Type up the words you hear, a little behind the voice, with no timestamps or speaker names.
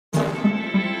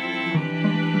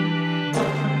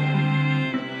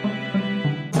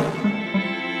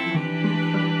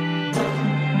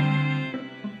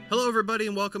everybody,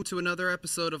 and welcome to another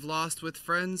episode of Lost with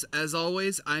Friends. As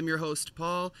always, I'm your host,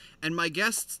 Paul, and my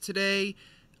guests today,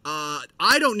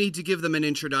 I don't need to give them an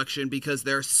introduction because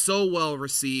they're so well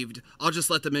received. I'll just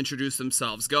let them introduce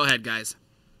themselves. Go ahead, guys.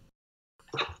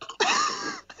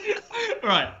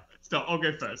 Right, stop. I'll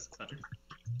go first.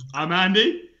 I'm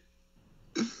Andy.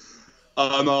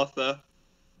 I'm Arthur.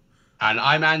 And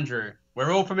I'm Andrew.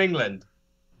 We're all from England.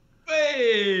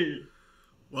 Hey!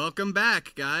 Welcome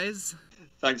back, guys.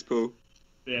 Thanks, Paul.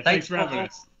 Yeah, thanks for having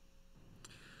us.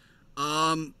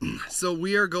 So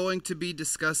we are going to be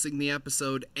discussing the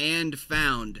episode And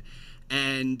Found,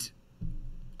 and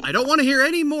I don't want to hear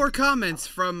any more comments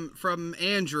from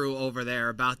Andrew over there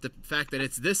about the fact that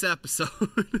it's this episode,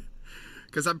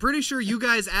 because I'm pretty sure you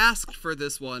guys asked for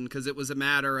this one because it was a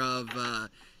matter of,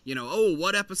 oh,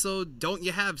 what episode don't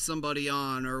you have somebody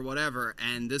on or whatever,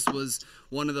 and this was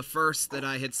one of the first that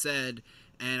I had said.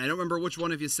 And I don't remember which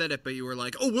one of you said it, but you were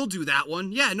like, oh, we'll do that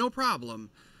one. Yeah, no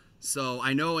problem. So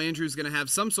I know Andrew's going to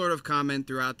have some sort of comment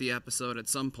throughout the episode at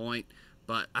some point,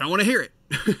 but I don't want to hear it.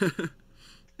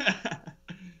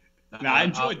 No, I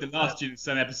enjoyed the last Student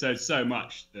Sun episode so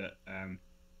much that, I'm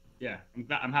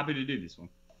happy to do this one.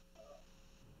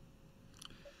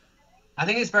 I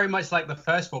think it's very much like the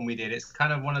first one we did. It's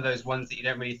kind of one of those ones that you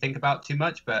don't really think about too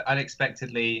much, but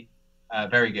unexpectedly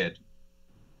very good.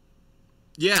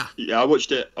 Yeah. Yeah, I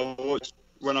watched it.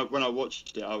 When I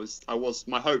watched it, I was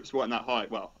my hopes weren't that high.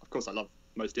 Well, of course I love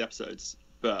most of the episodes,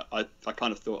 but I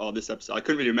kind of thought, oh, this episode, I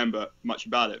couldn't really remember much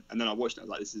about it, and then I watched it. I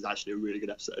was like, this is actually a really good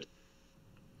episode.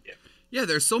 Yeah,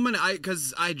 there's so many.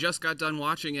 Because I just got done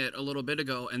watching it a little bit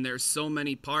ago, and there's so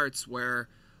many parts where,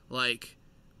 like,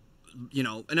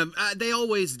 and they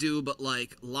always do, but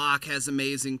like Locke has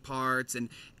amazing parts, and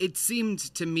it seemed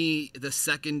to me the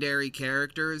secondary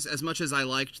characters, as much as I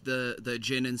liked the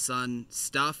Jin and Sun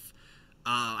stuff,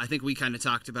 I think we kind of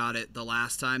talked about it the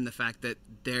last time, the fact that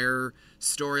their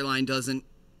storyline doesn't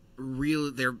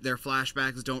really, their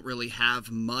flashbacks don't really have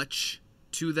much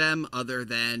to them other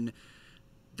than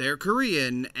they're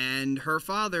Korean and her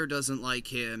father doesn't like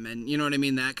him, and you know what I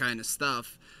mean, that kind of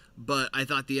stuff. But I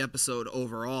thought the episode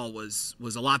overall was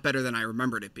a lot better than I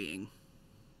remembered it being.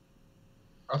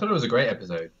 I thought it was a great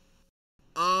episode.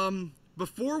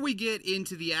 Before we get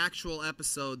into the actual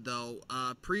episode, though,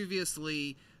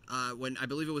 previously, when I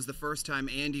believe it was the first time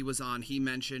Andy was on, he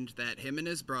mentioned that him and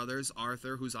his brothers,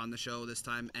 Arthur, who's on the show this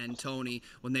time, and Tony,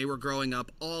 when they were growing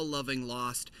up, all loving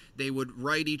Lost, they would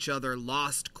write each other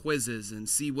Lost quizzes and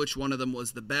see which one of them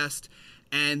was the best,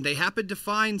 and they happened to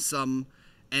find some.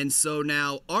 And so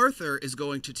now Arthur is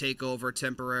going to take over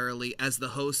temporarily as the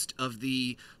host of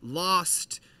the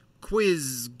Lost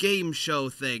quiz game show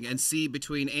thing and see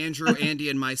between Andrew, Andy,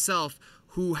 and myself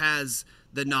who has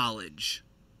the knowledge.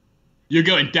 You're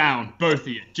going down, both of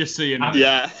you, just so you know.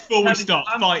 Yeah. Before we start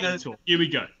fighting talk, here we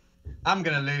go. I'm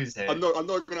gonna lose here. I'm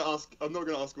not gonna ask all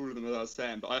of them as I was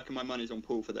saying, but I reckon my money's on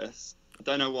Paul for this. I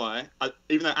don't know why.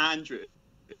 Even though Andrew.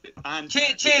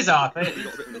 Cheers, Arthur. He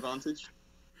got a bit of an advantage.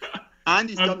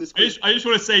 Andy's done this quiz. I just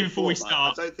want to say before we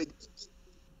start. I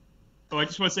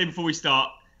just want to say before we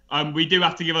start, we do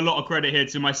have to give a lot of credit here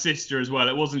to my sister as well.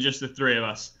 It wasn't just the three of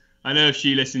us. I know if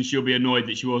she listens, she'll be annoyed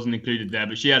that she wasn't included there,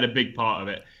 but she had a big part of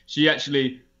it. She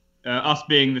actually, us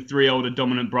being the three older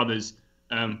dominant brothers,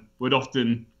 would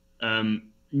often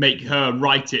make her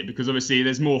write it because obviously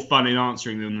there's more fun in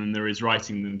answering them than there is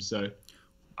writing them. So,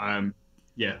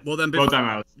 yeah. Well then,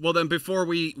 before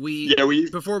we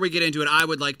get into it, I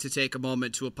would like to take a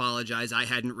moment to apologize. I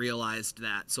hadn't realized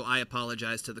that, so I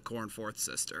apologize to the Cornforth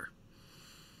sister.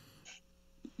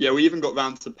 Yeah, we even got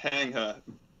round to paying her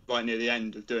right near the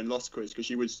end of doing Lost Quiz because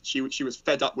she was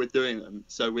fed up with doing them.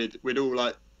 So we'd all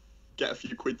like get a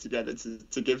few quid together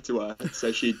to give to her,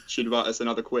 so she'd write us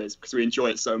another quiz because we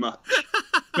enjoy it so much.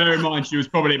 Bear in mind, she was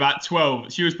probably about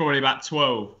 12. She was probably about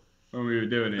 12 when we were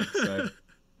doing it. So.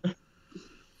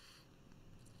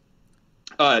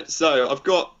 All right, so I've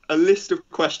got a list of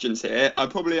questions here. I'm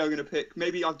going to pick,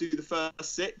 maybe I'll do the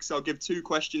first 6. I'll give 2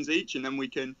 questions each, and then we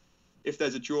can, if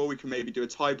there's a draw, we can maybe do a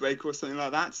tiebreaker or something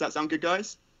like that. Does that sound good,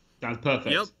 guys? Sounds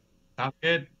perfect. Yep. Sounds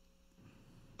good.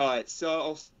 All right, so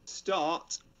I'll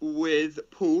start with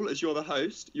Paul, as you're the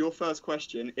host. Your first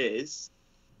question is,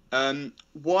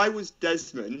 why was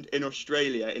Desmond in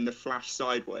Australia in the Flash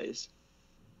Sideways?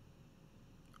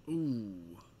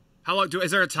 Ooh. How long,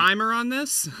 is there a timer on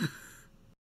this?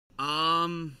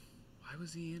 Why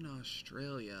was he in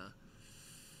Australia?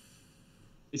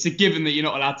 It's a given that you're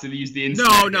not allowed to use the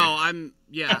internet. No,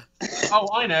 yeah. Oh,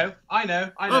 I know.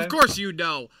 Of course you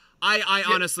know. I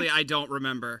honestly, I don't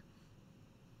remember.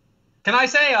 Can I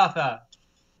say, Arthur?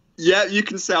 Yeah, you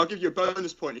can say. I'll give you a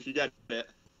bonus point if you get it.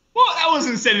 What? That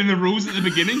wasn't said in the rules at the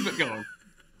beginning, but go on.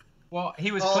 Well,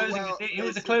 he was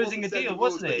closing a deal,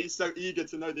 wasn't he? He's so eager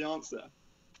to know the answer.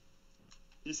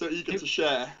 He's so eager to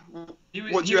share. What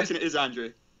do you reckon it is,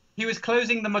 Andrew? He was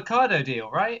closing the Mikado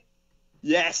deal, right?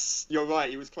 Yes, you're right.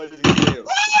 He was closing the deal.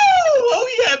 Oh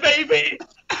yeah, baby!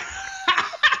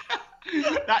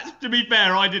 That's, to be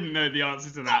fair, I didn't know the answer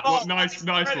to that. What nice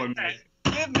one, mate.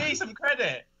 Give me some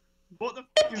credit. What the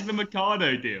f is the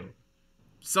Mikado deal?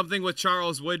 Something with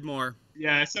Charles Widmore.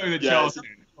 Yeah, so the Charles.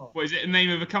 What is it? The name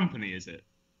of a company? Is it?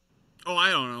 Oh, I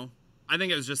don't know. I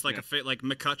think it was just like like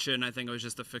McCutcheon. I think it was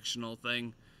just a fictional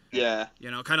thing. Yeah. You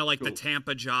know, kind of like the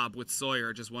Tampa job with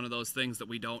Sawyer, just one of those things that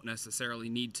we don't necessarily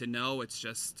need to know. It's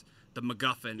just the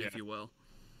MacGuffin, if you will.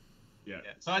 Yeah.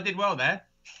 So I did well there.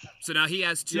 So now he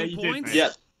has 2 points? Yeah.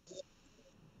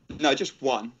 No, just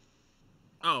one.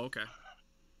 Oh, okay.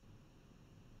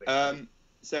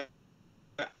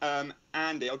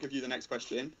 Andy, I'll give you the next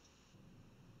question.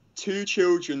 2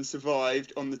 children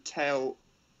survived on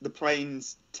the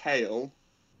plane's tail.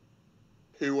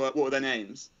 What were their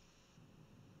names?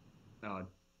 Oh,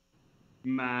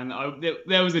 man,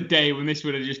 there was a day when this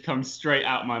would have just come straight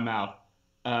out my mouth.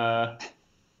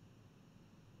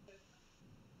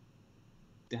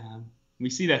 Damn.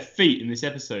 We see their feet in this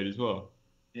episode as well.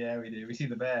 Yeah, we do. We see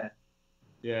the bear.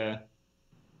 Yeah.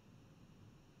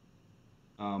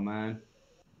 Oh, man.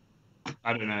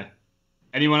 I don't know.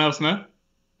 Anyone else know?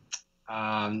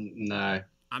 No.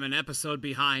 I'm an episode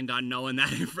behind on knowing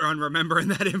that, on remembering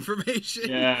that information.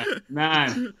 Yeah,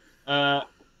 man.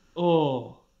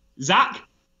 Zach?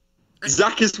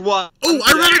 Zach is one. Oh,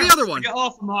 I remember the other one. I get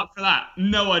half a mark for that.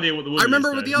 No idea what the woman I remember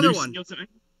is, with the other Lucy one. Or something?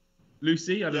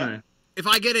 Lucy? I don't know. If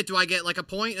I get it, do I get like a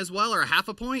point as well, or a half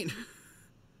a point?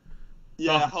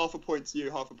 Yeah, half a point to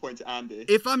you, half a point to Andy.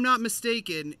 If I'm not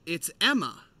mistaken, it's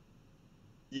Emma.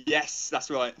 Yes, that's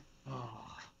right. Oh.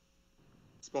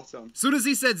 Spot on. As soon as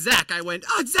he said Zach, I went,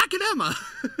 oh, it's Zach and Emma.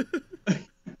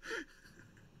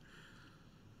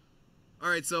 All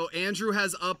right, so Andrew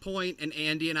has a point, and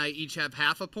Andy and I each have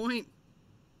half a point.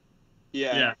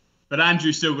 Yeah. But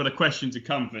Andrew's still got a question to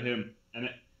come for him.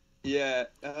 Yeah,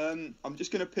 I'm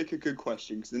just going to pick a good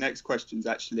question, because the next question's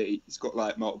actually, it's got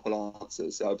like multiple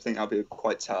answers, so I think that'll be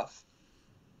quite tough.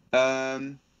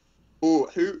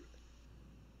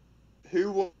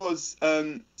 Who was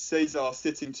Cesar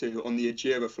sitting to on the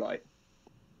Ajira flight?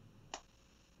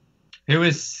 Who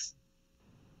was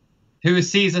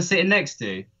Caesar sitting next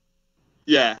to?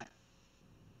 Yeah.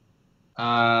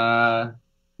 Well,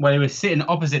 he was sitting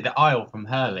opposite the aisle from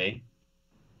Hurley,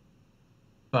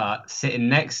 but sitting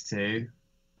next to.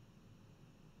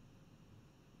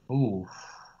 Ooh.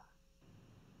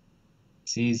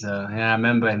 Caesar. Yeah, I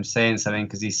remember him saying something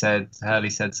because Hurley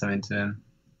said something to him.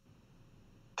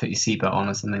 Put your seatbelt on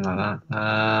or something like that.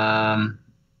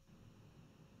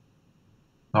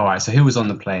 All right, so who was on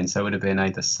the plane? So it would have been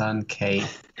either Son, Kate.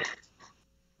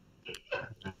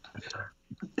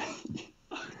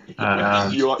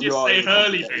 You say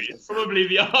Hurley, mate. It's probably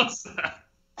the answer.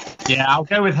 Yeah, I'll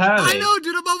go with Hurley. I know,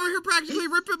 dude. I'm over here practically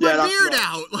ripping my beard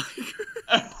out. Like,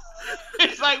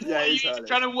 it's like, what are you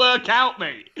trying to work out,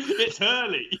 mate? It's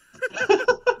Hurley.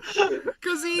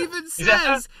 Because he even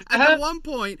says at one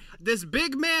point, this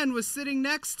big man was sitting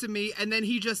next to me, and then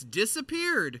he just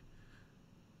disappeared.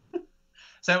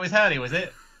 So it was Hurley, was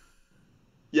it?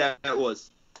 Yeah, it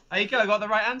was. There you go. I got the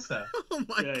right answer. Oh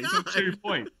my god! You got 2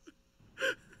 points.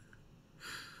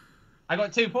 I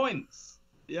got 2 points.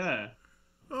 Yeah.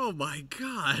 Oh my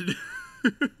god.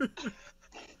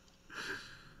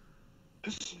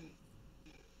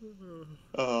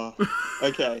 Oh,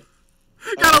 okay.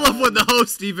 Gotta love when the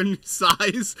host even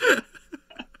sighs.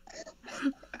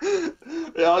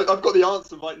 Yeah, I've got the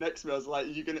answer right next to me. I was like,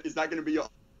 is that gonna be your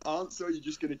answer? Or are you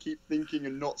just gonna keep thinking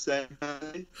and not saying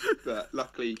anything? But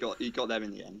luckily he got there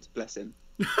in the end. Bless him.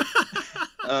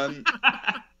 I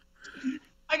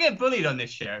get bullied on this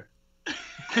show.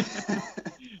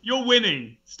 You're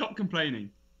winning. Stop complaining.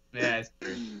 Yeah, it's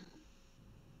true.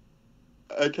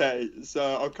 Okay,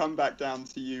 so I'll come back down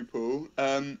to you, Paul.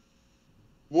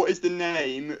 What is the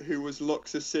name who was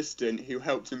Locke's assistant who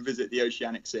helped him visit the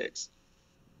Oceanic Six?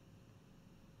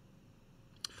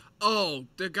 Oh,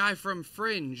 the guy from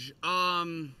Fringe. I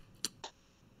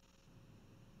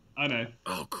know.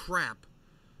 Oh, crap.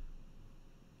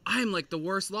 I'm like the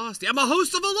worst Losty. I'm a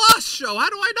host of a Lost show. How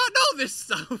do I not know this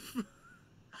stuff?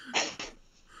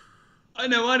 I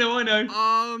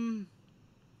know.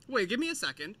 Wait, give me a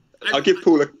second. I'll give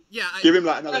Paul give him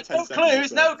like another 10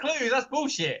 seconds. No clues. That's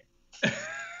bullshit.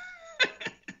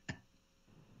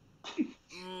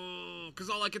 Because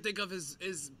all I can think of is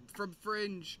from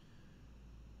Fringe.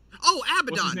 Oh,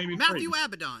 What's his name Abaddon. in Matthew Fringe?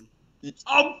 Abaddon.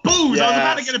 Oh, balls! Yes. I was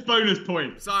about to get a bonus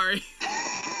point. Sorry.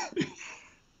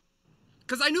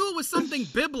 Because I knew it was something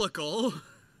biblical.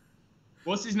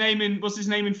 What's his name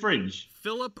in Fringe?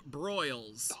 Philip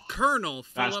Broyles. Colonel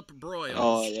Philip Broyles.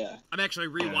 Oh, yeah. I'm actually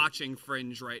rewatching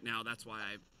Fringe right now. That's why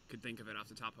I could think of it off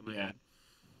the top of my head.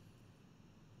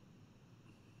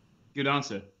 Good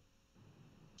answer.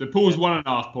 So Paul's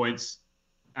 1.5 points,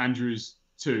 Andrew's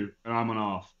 2, and I'm on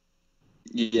half.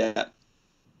 Yeah.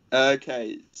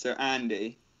 Okay, so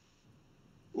Andy.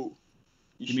 Oh,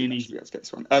 you Give me an should easy. be able to get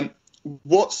this one.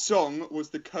 What song was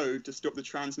the code to stop the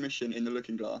transmission in the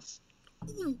Looking Glass?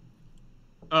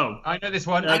 Oh, I know this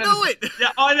one. I know it. yeah,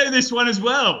 I know this one as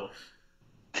well.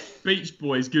 Beach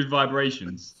Boys, Good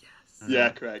Vibrations. Yes. Yeah,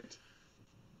 correct.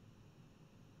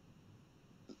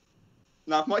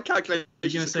 Now, if my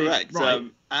calculations are correct, right?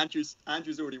 Andrew's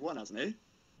already won, hasn't he?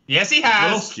 Yes, he I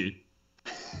has. lost you.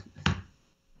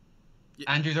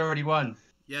 Andrew's already won.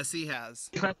 Yes, he has.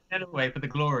 Anyway, for the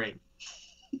glory.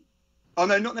 Oh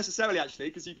no, not necessarily actually,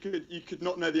 because you could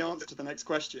not know the answer to the next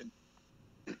question.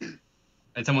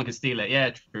 And someone could steal it.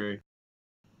 Yeah, true.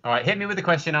 All right, hit me with the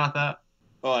question, Arthur.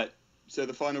 All right. So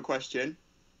the final question,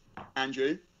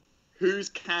 Andrew, whose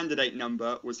candidate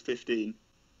number was 15?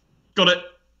 Got it.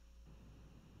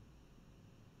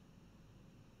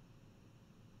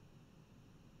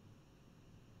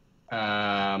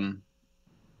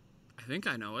 I think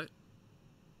I know it.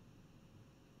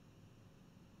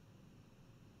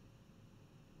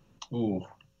 Ooh.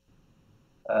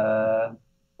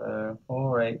 So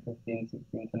 4, 8, 15,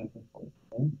 16, 17,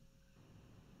 14.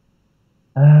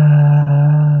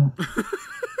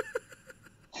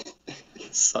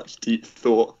 Such deep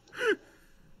thought.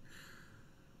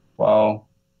 Well,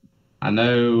 I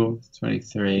know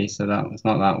 23, so that was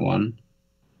not that one.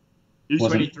 Who's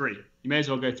Wasn't- 23? You may as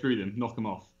well go through them, knock them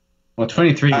off. Well,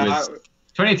 23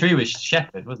 was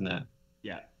Shepherd, wasn't it?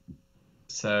 Yeah.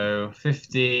 So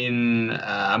 15,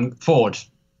 Ford.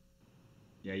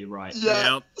 Yeah, you're right.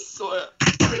 Yeah. Yep. Saw it.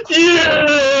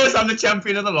 Yes, I'm the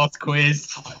champion of the Lost Quiz.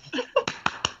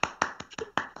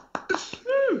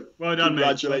 Well done, mate.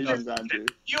 Congratulations, Andrew.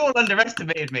 You all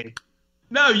underestimated me.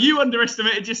 No, you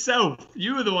underestimated yourself.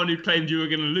 You were the one who claimed you were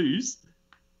going to lose.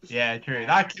 Yeah, true.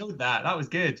 I killed that. That was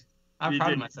good. I'm You proud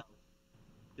did. of myself.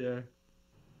 Yeah.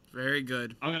 Very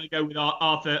good. I'm going to go with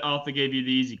Arthur. Arthur gave you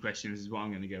the easy questions, is what I'm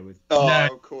going to go with. Oh,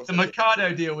 No, of course. The I did.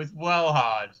 Mikado deal was well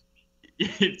hard. To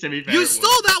be fair, You it was.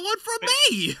 stole that one from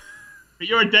me. But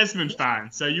you're a Desmond fan,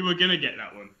 so you were going to get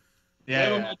that one. Yeah.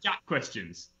 They were my Jack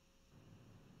questions.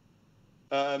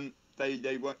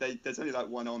 There's only like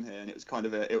one on here, and it was kind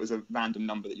of a random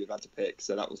number that you'd had to pick,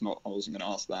 so that was not. I wasn't going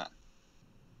to ask that.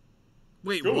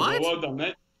 Wait, Cool, what? Well done,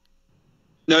 mate.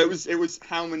 No, it was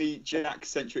how many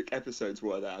Jack-centric episodes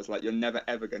were there? I was like, you're never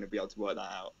ever going to be able to work that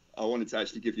out. I wanted to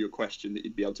actually give you a question that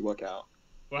you'd be able to work out.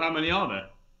 Well, how many are there?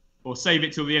 Or save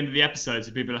it till the end of the episode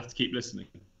so people have to keep listening.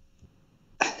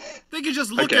 They could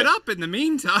just look Okay. it up in the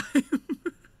meantime.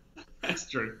 That's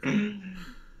true.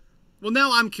 Well,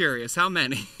 now I'm curious. How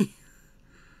many?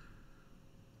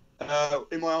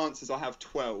 In my answers, I have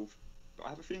 12, but I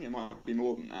have a feeling it might be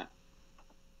more than that.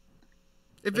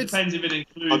 If It it's depends if it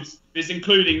includes, if it's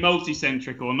including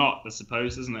multi-centric or not, I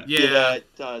suppose, doesn't it? yeah, It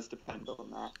does depend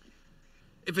on that.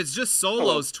 if it's just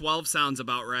solos, 12 sounds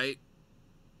about right.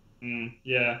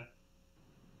 Yeah.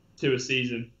 2 a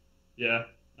season. Yeah,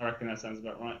 I reckon that sounds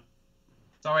about right.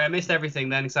 Sorry, I missed everything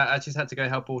then because I just had to go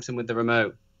help Autumn with the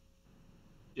remote.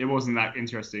 It wasn't that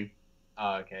interesting.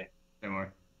 Oh, okay. Don't worry.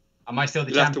 Am I still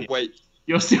the You have champion? to wait.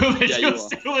 You're still the, Yeah, you you're are.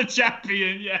 still the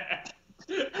champion, yeah.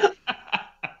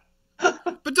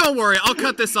 But don't worry, I'll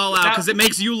cut this all out because it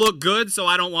makes you look good, so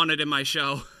I don't want it in my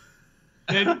show.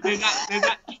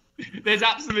 There's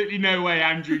absolutely no way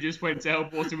Andrew just went to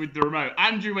help Autumn with the remote.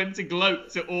 Andrew went to gloat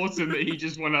to Autumn that he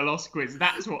just won a Lost Quiz.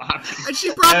 That's what happened. And she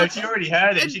No, probably, she already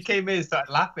heard it. She came in and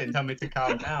started laughing, telling me to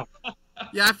calm down.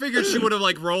 yeah, I figured she would have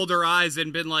like rolled her eyes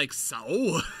and been like,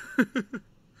 so.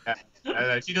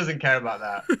 No, she doesn't care about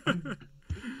that.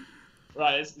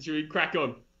 Right, should we crack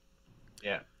on?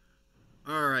 Yeah.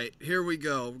 All right, here we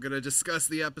go. We're gonna discuss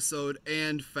the episode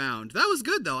and found. That was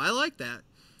good though. I like that.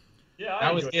 Yeah,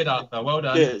 That was good, Arthur. Well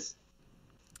done. Cheers.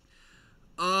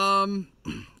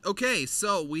 Okay,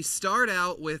 so we start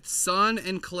out with Sun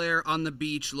and Claire on the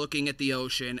beach looking at the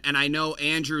ocean, and I know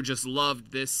Andrew just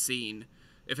loved this scene.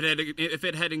 If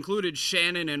it had included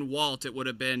Shannon and Walt, it would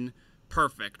have been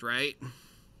perfect, right?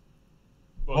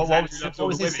 Well, What Andrew loves what all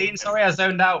was the the women. scene? Sorry, I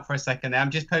zoned out for a second there. I'm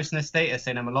just posting a status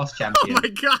saying I'm a lost Oh champion. my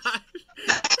god.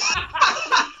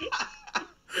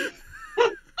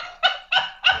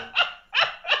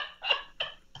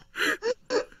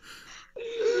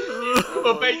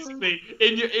 But basically,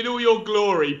 in all your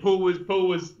glory, Paul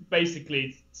was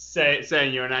basically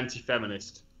saying you're an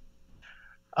anti-feminist.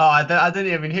 Oh, I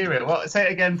didn't even hear it. What? Say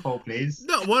it again, Paul, please.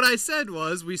 No, what I said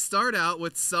was we start out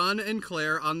with Son and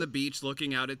Claire on the beach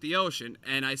looking out at the ocean.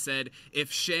 And I said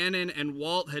if Shannon and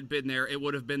Walt had been there, it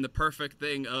would have been the perfect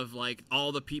thing of, like,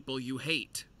 all the people you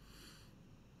hate.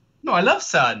 No, I love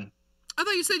Son. I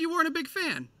thought you said you weren't a big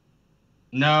fan.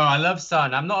 No, I love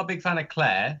Son. I'm not a big fan of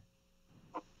Claire,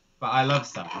 but I love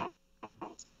Son.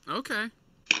 Okay.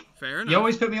 Fair enough. You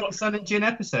always put me on Son and Jin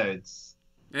episodes.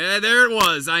 Yeah, there it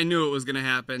was. I knew it was going to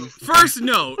happen. First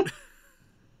note.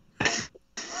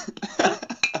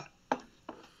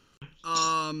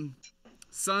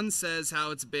 Son says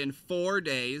how it's been 4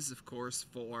 days, of course,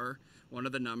 4, one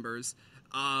of the numbers.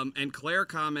 And Claire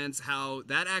comments how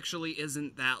that actually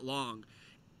isn't that long.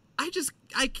 I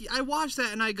watch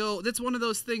that and I go, that's one of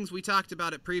those things we talked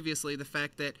about it previously, the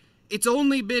fact that it's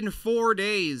only been 4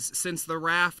 days since the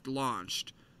raft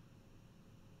launched.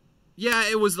 Yeah,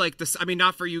 it was like this. I mean,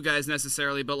 not for you guys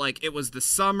necessarily, but like it was the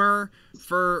summer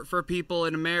for people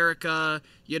in America,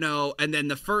 you know, and then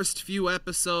the first few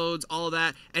episodes, all of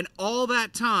that, and all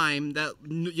that time that,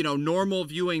 you know, normal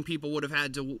viewing people would have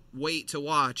had to wait to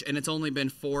watch, and it's only been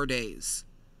 4 days.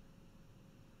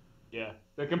 Yeah,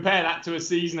 but compare that to a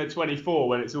season of 24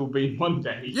 when it's all been 1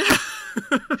 day. Yeah.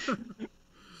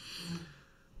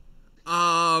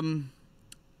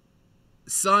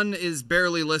 Son is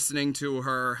barely listening to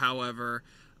her, however,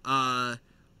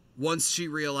 once she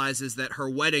realizes that her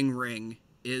wedding ring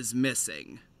is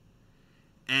missing.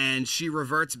 And she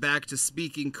reverts back to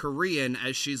speaking Korean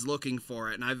as she's looking for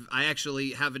it. And I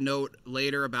actually have a note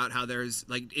later about how there's,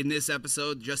 like, in this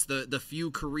episode, just the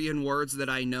few Korean words that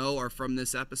I know are from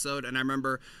this episode. And I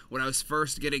remember when I was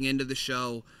first getting into the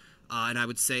show, and I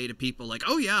would say to people like,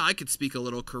 oh yeah, I could speak a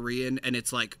little Korean, and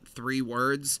it's like 3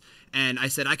 words. And I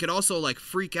said I could also like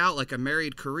freak out like a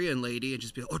married Korean lady and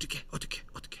just be like,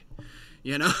 어떡해,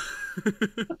 you know?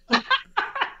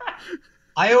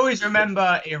 I always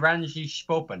remember Iranji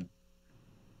Spopen.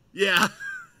 Yeah.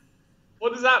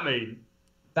 What does that mean?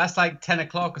 That's like 10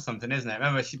 o'clock or something, isn't it?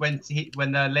 Remember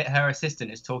when her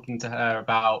assistant is talking to her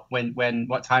about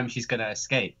what time she's going to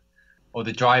escape, or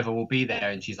the driver will be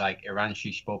there, and she's like,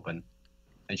 Iranji Spopen.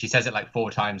 And she says it like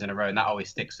 4 times in a row, and that always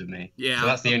sticks with me. Yeah. So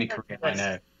that's the only Korean I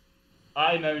know.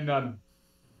 I know none.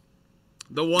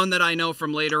 The one that I know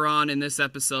from later on in this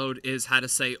episode is how to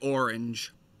say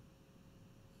orange.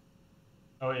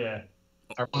 Oh, yeah.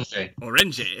 Orange.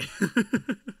 Orange.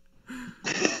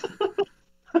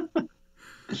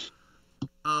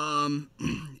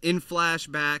 In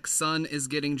flashback, Son is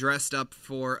getting dressed up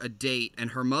for a date,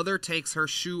 and her mother takes her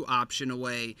shoe option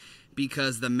away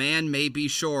because the man may be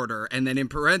shorter. And then in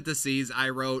parentheses, I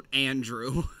wrote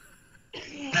Andrew.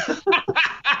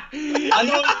 I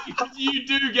know you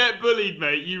do get bullied,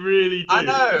 mate. You really do. I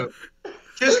know.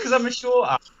 Just because I'm a short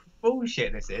ass.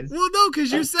 Bullshit, this is. Well, no,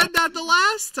 because you said that the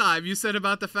last time. You said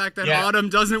about the fact that Autumn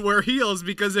doesn't wear heels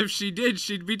because if she did,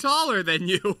 she'd be taller than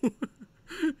you.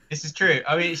 This is true.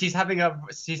 I mean, she's having. I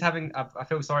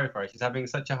feel sorry for her. She's having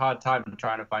such a hard time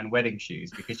trying to find wedding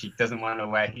shoes because she doesn't want to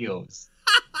wear heels.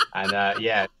 And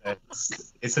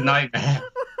it's a nightmare.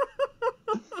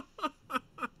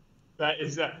 That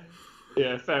is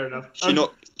yeah, fair enough. She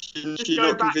not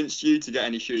convinced you to get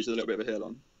any shoes with a little bit of a heel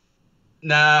on?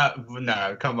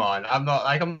 No, come on. I'm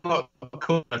not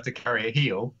cool enough to carry a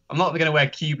heel. I'm not going to wear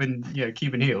Cuban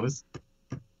heels.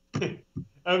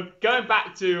 Going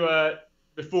back to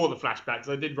before the flashbacks,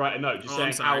 I did write a note just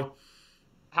saying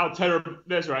how terrible.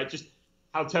 That's right. Just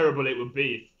how terrible it would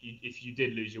be if you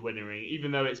did lose your wedding ring,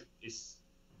 even though it's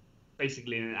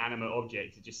basically an inanimate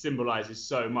object. It just symbolizes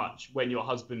so much when your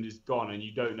husband is gone and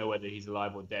you don't know whether he's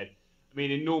alive or dead. I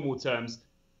mean, in normal terms,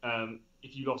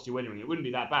 if you lost your wedding ring, it wouldn't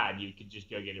be that bad. You could just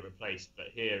go get it replaced. But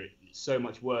here, it's so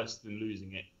much worse than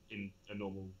losing it in a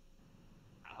normal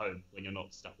at home when you're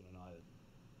not stuck on an island.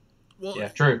 Well, yeah,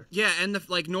 true. Yeah, and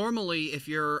normally if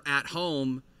you're at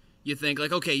home, you think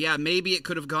like, okay, yeah, maybe it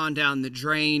could have gone down the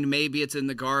drain, maybe it's in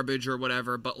the garbage or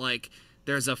whatever, but like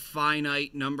there's a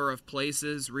finite number of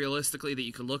places realistically that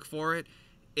you could look for it.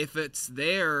 If it's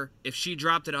there, if she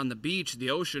dropped it on the beach,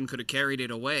 the ocean could have carried it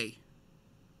away.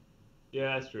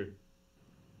 Yeah, that's true.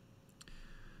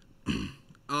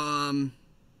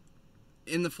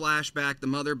 In the flashback, the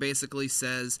mother basically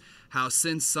says how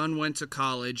since Son went to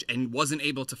college and wasn't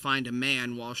able to find a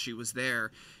man while she was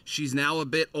there, she's now a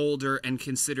bit older and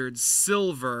considered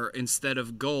silver instead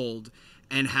of gold,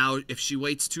 and how if she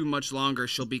waits too much longer,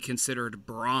 she'll be considered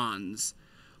bronze.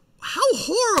 How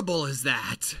horrible is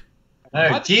that?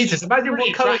 Oh, Jesus, imagine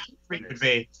what color freak would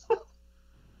be.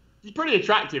 She's pretty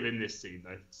attractive in this scene,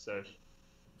 though. So,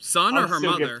 son or her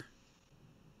mother?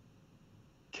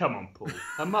 Come on, Paul.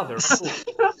 Her mother.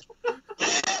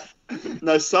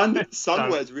 No, Sun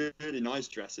wears really nice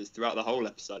dresses throughout the whole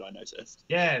episode, I noticed.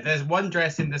 Yeah, there's one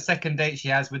dress in the second date she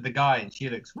has with the guy, and she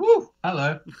looks, woo,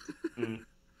 hello.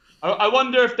 I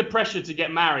wonder if the pressure to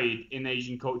get married in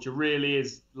Asian culture really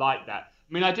is like that.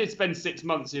 I mean, I did spend 6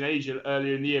 months in Asia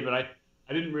earlier in the year, but I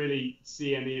didn't really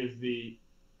see any of the...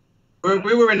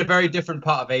 We were in a very different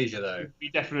part of Asia, though. We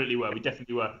definitely were.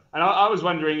 And I was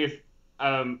wondering if,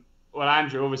 well,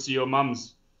 Andrew, obviously your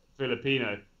mum's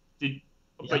Filipino.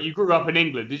 But you grew up in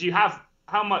England. Did you have,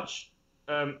 how much,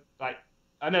 like,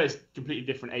 I know it's completely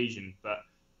different Asian, but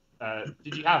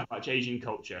did you have much Asian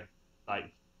culture?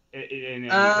 Like, in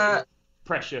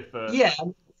pressure for... Yeah.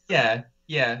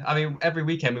 I mean, every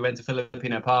weekend we went to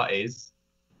Filipino parties.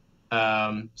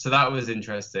 So that was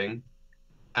interesting.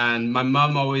 And my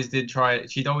mum always did try,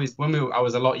 I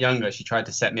was a lot younger, she tried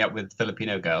to set me up with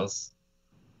Filipino girls.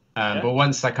 But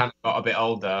once I kind of got a bit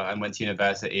older and went to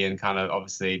university and kind of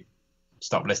obviously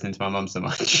stopped listening to my mum so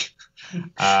much.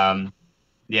 I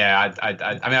mean,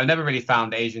 I've never really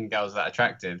found Asian girls that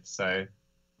attractive. So,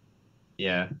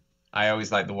 yeah, I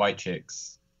always like the white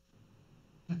chicks.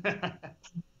 I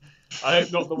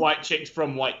hope not the white chicks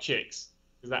from white chicks.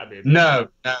 Because that'd be no,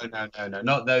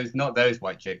 not those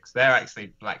white chicks. They're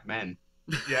actually black men.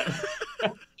 Yeah.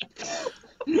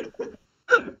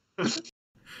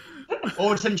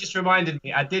 Autumn just reminded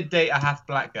me, I did date a half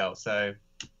black girl, so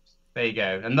there you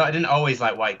go. And I didn't always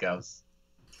like white girls.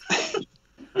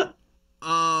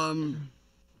 And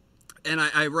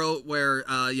I wrote where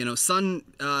Sun,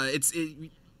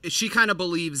 she kind of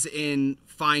believes in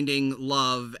finding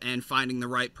love and finding the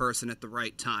right person at the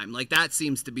right time. Like, that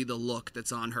seems to be the look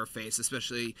that's on her face,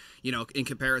 especially, in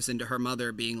comparison to her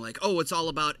mother being like, oh, it's all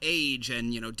about age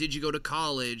and, did you go to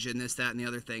college and this, that, and the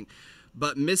other thing.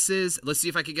 But Mrs., let's see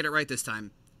if I can get it right this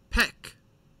time, Peck.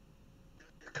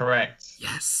 Correct.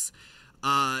 Yes.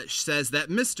 Says that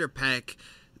Mr. Peck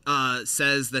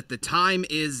says that the time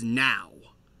is now.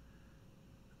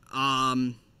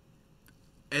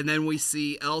 And then we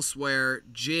see elsewhere,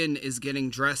 Jin is getting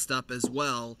dressed up as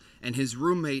well, and his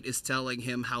roommate is telling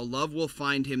him how love will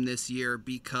find him this year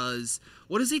because,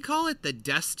 what does he call it? The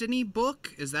Destiny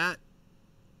Book? Is that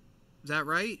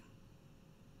right?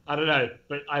 I don't know,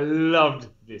 but I loved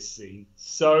this scene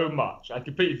so much. I'd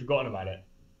completely forgotten about it.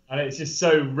 And it's just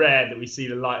so rare that we see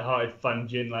the light-hearted, fun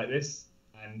Jin like this.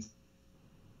 And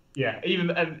yeah,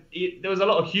 there was a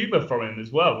lot of humour from him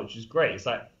as well, which is great. It's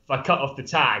like, if I cut off the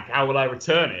tag, how will I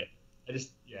return it?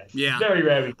 Very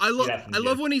rarely. I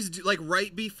love when he's like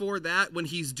right before that, when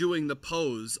he's doing the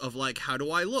pose of like, how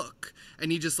do I look?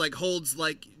 And he just like holds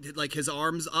like his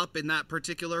arms up in that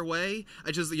particular way.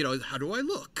 I just, how do I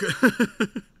look?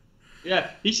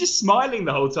 Yeah, he's just smiling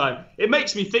the whole time. It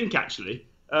makes me think, actually.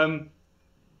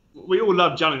 We all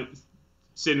love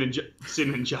Sin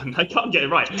and Jun. I can't get it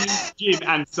right. Jin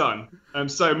and Sun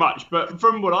so much. But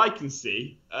from what I can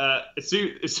see, as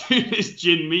soon as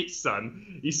Jin meets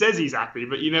Sun, he says he's happy,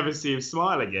 but you never see him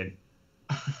smile again.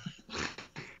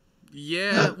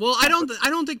 Yeah. Well, I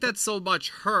don't think that's so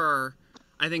much her.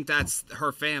 I think that's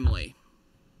her family.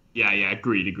 Yeah.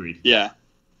 Agreed. Yeah.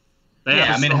 They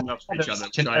have a strong love for each other.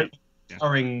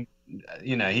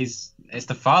 It's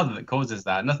the father that causes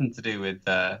that. Nothing to do with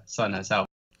Sun herself.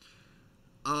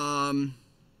 And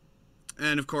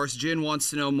of course, Jin wants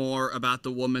to know more about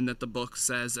the woman that the book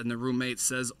says, and the roommate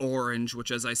says orange,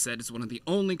 which, as I said, is one of the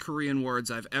only Korean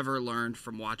words I've ever learned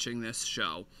from watching this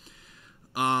show.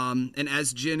 And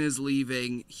as Jin is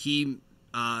leaving, he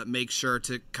makes sure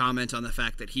to comment on the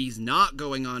fact that he's not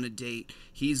going on a date,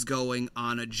 he's going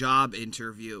on a job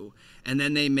interview. And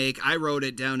then I wrote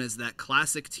it down as that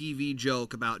classic TV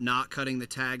joke about not cutting the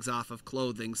tags off of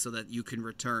clothing so that you can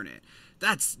return it.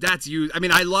 That's you. I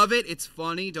mean, I love it. It's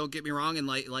funny. Don't get me wrong. And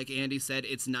like Andy said,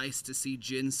 it's nice to see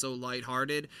Jin so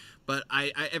lighthearted. But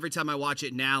I every time I watch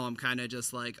it now, I'm kind of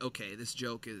just like, okay, this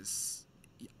joke is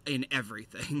in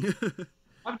everything.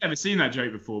 I've never seen that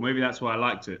joke before. Maybe that's why I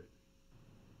liked it.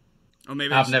 Oh,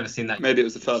 maybe I've never seen that. Maybe it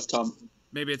was the first time.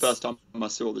 Maybe it's the first time I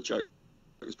saw the joke.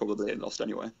 It was probably in Lost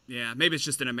anyway. Yeah, maybe it's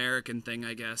just an American thing,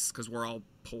 I guess, because we're all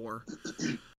poor.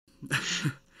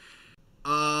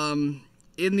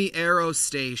 In the Aero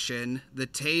Station, the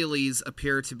Tailies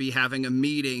appear to be having a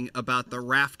meeting about the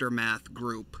Raftermath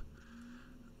group.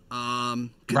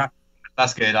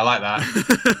 That's good. I like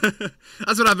that.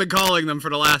 That's what I've been calling them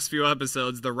for the last few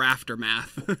episodes, the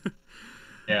Raftermath.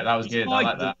 Yeah, that was good. I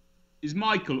like that. Is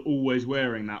Michael always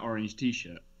wearing that orange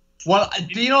T-shirt? Well,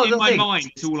 do you know in my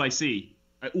mind, it's all I see.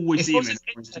 I always see him in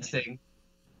orange T-shirt.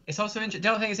 It's also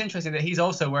don't think it's interesting that he's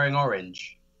also wearing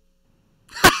orange.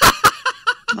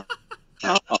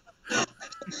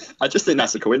 I just think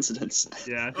that's a coincidence.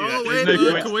 Yeah. I think Oh, there's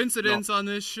wait, no coincidence on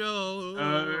this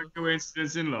show.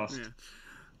 Coincidence in Lost. Yeah.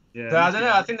 Yeah. So I don't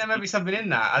know. I think there might be something in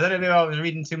that. I don't know if I was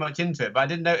reading too much into it, but I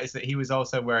did notice that he was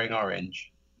also wearing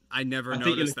orange. I never I think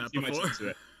you're noticed looking that too much before. into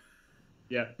it.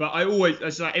 Yeah, but I always,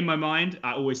 it's like in my mind,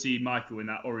 I always see Michael in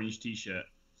that orange T-shirt.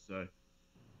 So,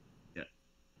 yeah.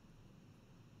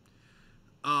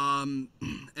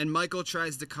 And Michael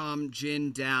tries to calm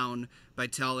Jin down by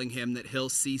telling him that he'll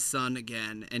see Sun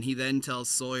again, and he then tells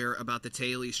Sawyer about the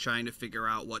Tailies trying to figure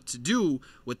out what to do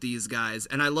with these guys.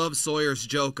 And I love Sawyer's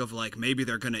joke of like, maybe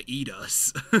they're gonna eat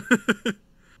us.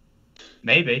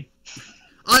 Maybe.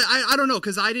 I don't know,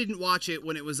 because I didn't watch it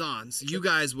when it was on, so you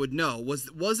guys would know.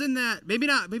 Wasn't that, maybe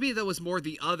not, maybe that was more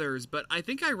the others, but I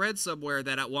think I read somewhere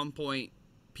that at one point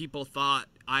people thought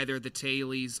either the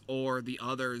Tailies or the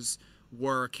others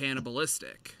were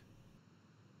cannibalistic.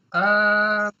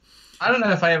 I don't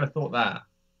know if I ever thought that.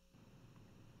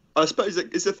 I suppose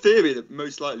it's a theory that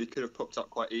most likely could have popped up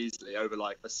quite easily over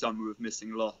like a summer of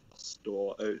missing Lost,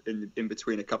 or in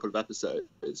between a couple of episodes,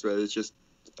 where there's just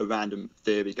a random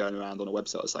theory going around on a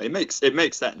website. So it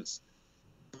makes sense,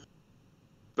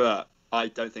 but I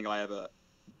don't think I ever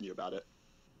knew about it.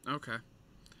 Okay.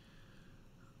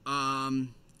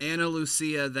 Ana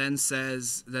Lucia then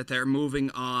says that they're moving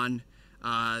on.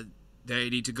 They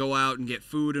need to go out and get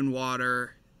food and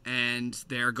water, and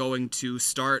they're going to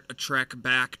start a trek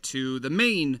back to the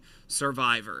main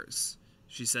survivors.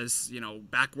 She says,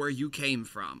 back where you came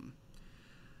from.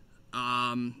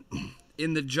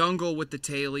 In the jungle with the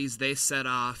Tailies, they set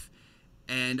off,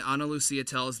 and Ana Lucia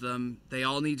tells them they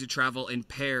all need to travel in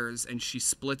pairs, and she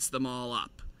splits them all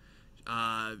up.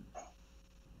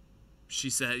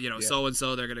 She said,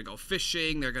 so-and-so, they're going to go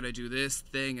fishing, they're going to do this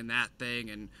thing and that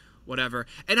thing, and whatever.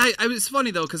 And I was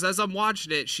funny, though, because as I'm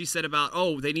watching it, she said about,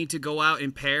 they need to go out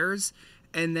in pairs,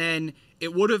 and then it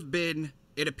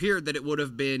appeared that it would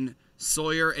have been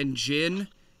Sawyer and Jin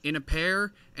in a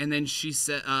pair, and then she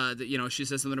said, she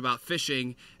said something about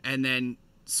fishing, and then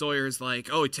Sawyer's like,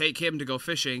 take him to go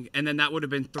fishing, and then that would have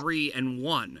been 3 and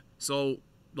 1. So,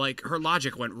 like, her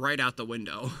logic went right out the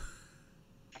window.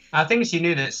 I think she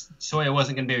knew that Sawyer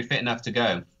wasn't going to be fit enough to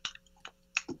go.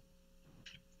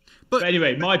 But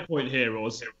anyway, my point here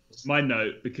was, my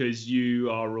note, because you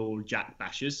are all Jack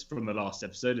bashers from the last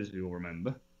episode, as we all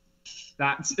remember,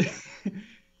 that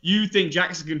you think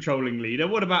Jack's a controlling leader.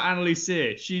 What about Ana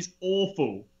Lucia? She's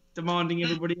awful, demanding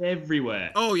everybody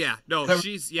everywhere. Oh, yeah. No,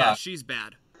 she's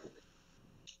bad.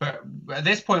 But at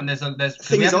this point, there's... The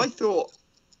thing is, I thought...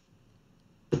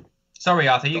 Sorry,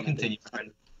 Arthur, you continue,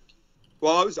 friend.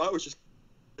 Well, I was just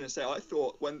going to say, I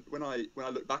thought when I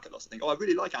look back at Lost, I think, I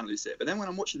really like Ana Lucia. But then when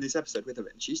I'm watching this episode with her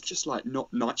in, she's just like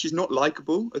she's not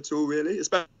likable at all, really.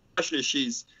 Especially as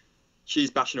she's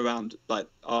bashing around like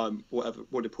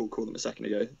what did Paul call them a second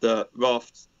ago? The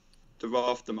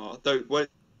raftermath.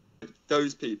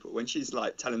 Those people, when she's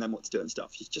like telling them what to do and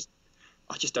stuff,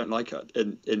 I just don't like her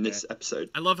in this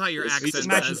episode. I love how your accent says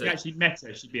imagine it. if actually met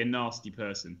her, she'd be a nasty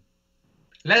person.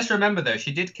 Let's remember though,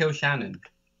 she did kill Shannon.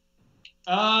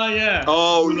 Oh yeah. Oh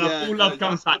all yeah. All love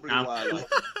comes back now. All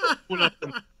love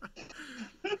comes.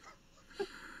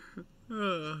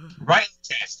 Right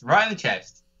in the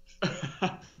chest.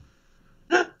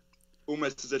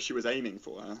 Almost as if she was aiming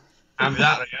for her.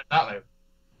 Exactly.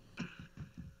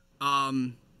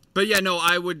 But yeah, no,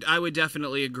 I would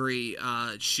definitely agree.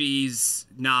 She's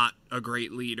not a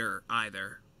great leader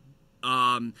either.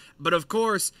 But of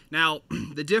course, now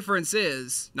the difference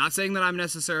is, not saying that I'm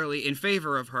necessarily in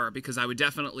favor of her, because I would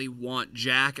definitely want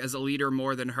Jack as a leader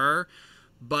more than her,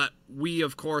 but we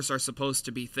of course are supposed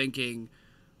to be thinking,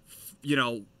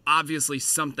 obviously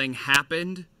something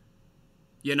happened,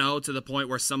 to the point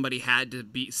where somebody had to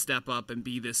step up and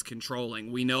be this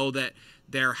controlling. We know that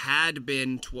there had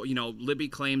been, Libby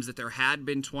claims that there had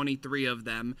been 23 of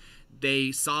them.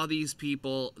 They saw these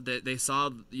people, that they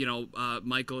saw,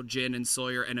 Michael, Jin, and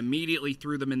Sawyer, and immediately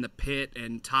threw them in the pit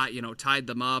and tied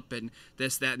them up and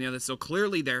this, that, and the other. So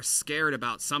clearly they're scared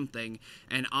about something.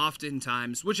 And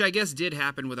oftentimes, which I guess did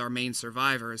happen with our main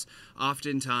survivors,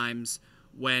 oftentimes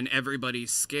when everybody's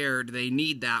scared, they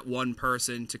need that one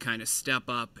person to kind of step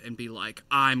up and be like,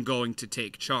 I'm going to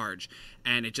take charge.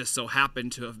 And it just so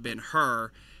happened to have been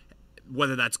her.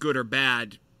 Whether that's good or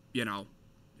bad,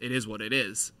 it is what it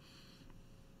is.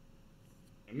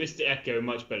 Mr. Echo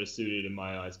much better suited in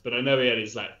my eyes, but I know he had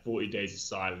his 40 days of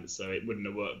silence, so it wouldn't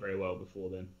have worked very well before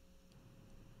then.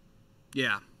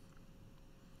 Yeah.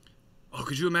 Oh,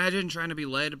 could you imagine trying to be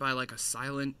led by a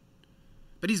silent...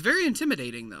 But he's very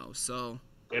intimidating, though, so...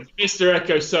 Yeah, Mr.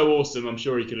 Echo's so awesome. I'm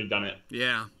sure he could have done it.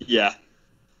 Yeah. Yeah.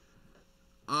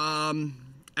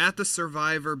 At the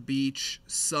Survivor Beach,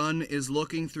 Sun is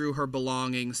looking through her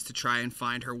belongings to try and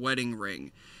find her wedding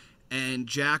ring. And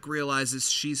Jack realizes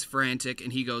she's frantic,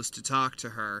 and he goes to talk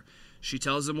to her. She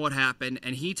tells him what happened,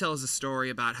 and he tells a story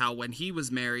about how when he was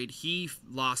married, he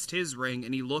lost his ring,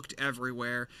 and he looked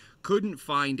everywhere, couldn't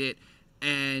find it,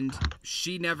 and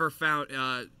she never found...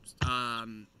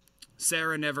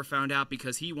 Sarah never found out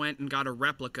because he went and got a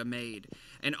replica made.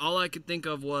 And all I could think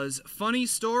of was, funny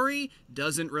story,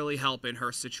 doesn't really help in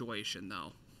her situation,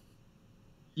 though.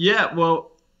 Yeah,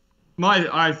 well,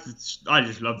 I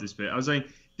just love this bit. I was saying,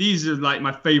 these are like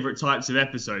my favorite types of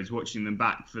episodes, watching them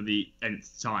back for the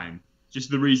nth time.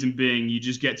 Just the reason being, you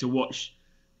just get to watch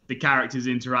the characters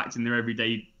interact in their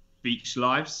everyday beach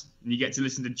lives. And you get to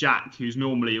listen to Jack, who's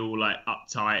normally all like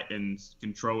uptight and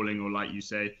controlling, or like you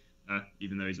say,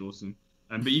 even though he's awesome.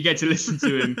 But you get to listen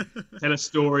to him tell a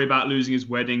story about losing his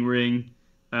wedding ring.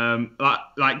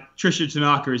 Like Trisha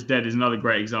Tanaka is Dead is another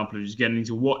great example of just getting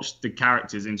to watch the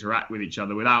characters interact with each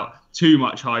other without too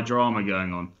much high drama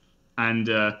going on. And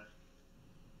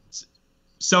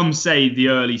some say the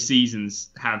early seasons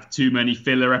have too many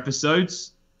filler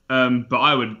episodes. But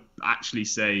I would actually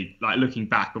say, like looking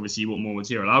back, obviously you want more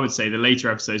material. I would say the later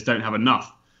episodes don't have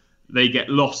enough. They get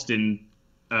lost in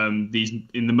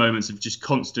the moments of just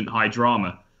constant high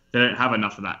drama. They don't have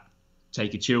enough of that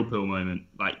take a chill pill moment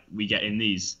like we get in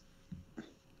these.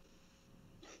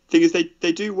 Thing is,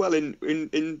 they do well in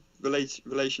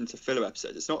relation to filler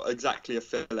episodes. It's not exactly a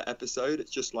filler episode.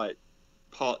 It's just like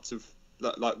parts of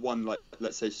like one, like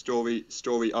let's say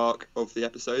story arc of the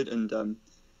episode, and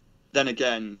then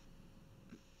again,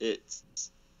 it's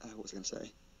what was I going to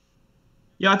say?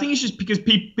 Yeah, I think it's just because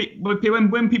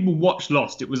when people watched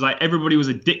Lost, it was like everybody was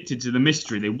addicted to the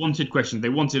mystery. They wanted questions, they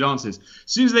wanted answers.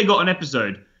 As soon as they got an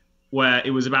episode where it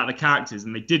was about the characters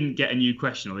and they didn't get a new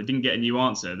question or they didn't get a new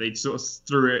answer, they sort of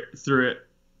threw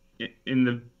it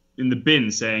in the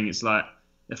bin, saying it's like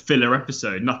a filler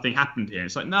episode. Nothing happened here.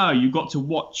 It's like, no, you got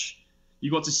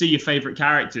to see your favorite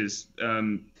characters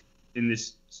in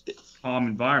this calm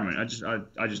environment. I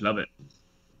just love it.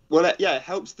 Well, yeah, it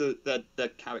helps their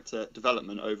character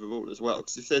development overall as well.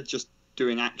 Because if they're just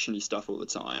doing actiony stuff all the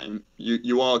time,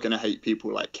 you are going to hate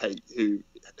people like Kate, who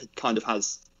kind of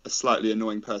has a slightly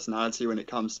annoying personality when it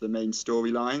comes to the main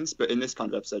storylines. But in this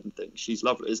kind of episode and thing, she's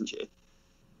lovely, isn't she?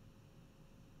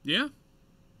 Yeah.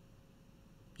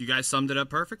 You guys summed it up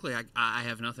perfectly. I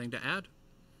have nothing to add.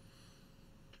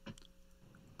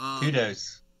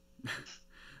 Kudos.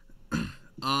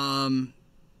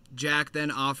 Jack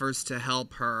then offers to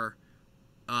help her,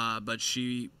 but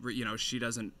she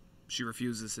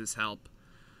refuses his help.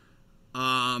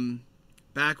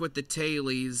 Back with the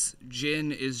Tailies,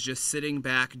 Jin is just sitting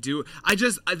back.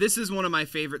 This is one of my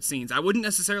favorite scenes. I wouldn't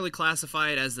necessarily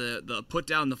classify it as the put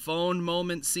down the phone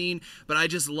moment scene, but I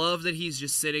just love that he's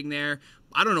just sitting there.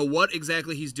 I don't know what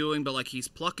exactly he's doing, but like he's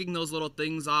plucking those little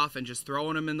things off and just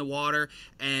throwing them in the water.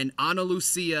 And Ana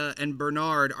Lucia and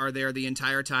Bernard are there the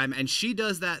entire time. And she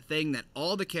does that thing that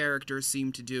all the characters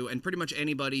seem to do, and pretty much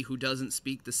anybody who doesn't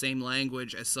speak the same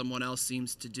language as someone else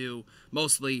seems to do.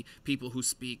 Mostly people who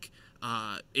speak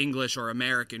English or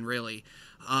American, really.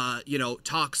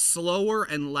 Talk slower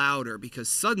and louder, because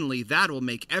suddenly that will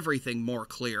make everything more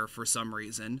clear for some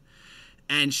reason.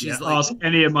 And she's like, ask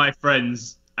any of my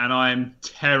friends, and I'm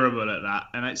terrible at that,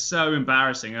 and it's so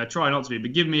embarrassing. I try not to be,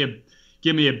 but give me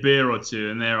a beer or two,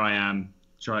 and there I am,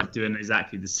 doing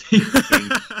exactly the same thing,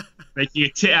 making a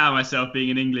tit out of myself,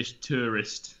 being an English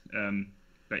tourist.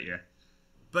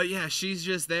 But yeah, she's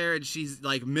just there, and she's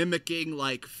like mimicking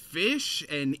like fish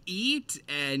and eat,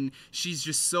 and she's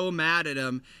just so mad at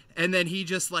him. And then he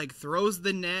just like throws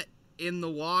the net in the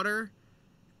water,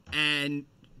 and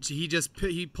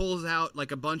he pulls out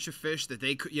like a bunch of fish that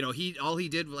they could, all he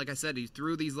did, like I said, he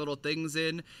threw these little things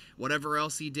in, whatever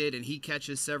else he did, and he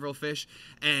catches several fish.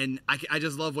 And I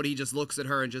just love what he just looks at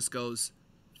her and just goes,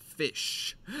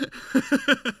 fish.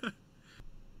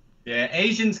 Yeah,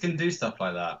 Asians can do stuff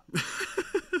like that.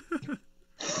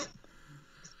 Are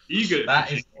you good at That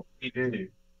fishing? is what we do.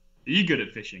 Are you good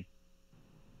at fishing?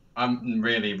 I'm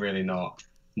really, really not.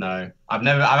 No, I've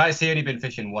actually only been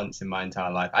fishing once in my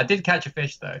entire life. I did catch a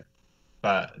fish though,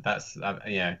 but that's by Did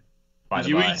the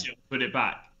you by. eat it or put it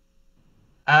back?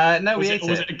 No, we ate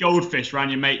Was it a goldfish around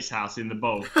your mate's house in the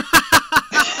bowl?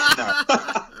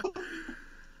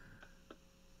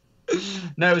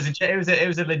 No, it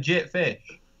was a legit fish.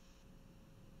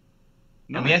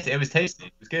 Nice. And we ate it. It was tasty.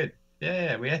 It was good.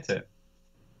 Yeah, we ate it.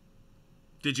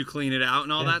 Did you clean it out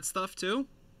and all that stuff too?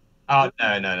 Oh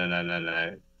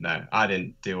no! I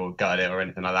didn't do or gut it or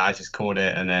anything like that. I just caught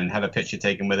it and then had a picture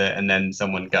taken with it, and then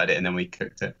someone gutted it, and then we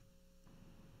cooked it.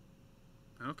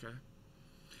 Okay.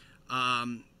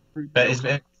 But it's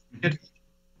good.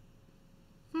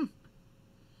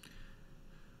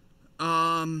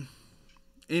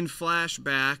 In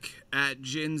flashback at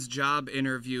Jin's job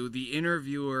interview, the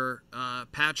interviewer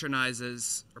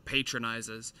patronizes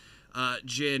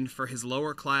Jin for his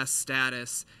lower class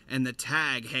status and the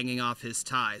tag hanging off his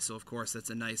tie. So of course that's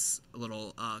a nice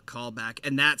little callback.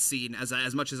 And that scene,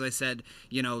 as much as I said,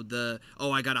 you know,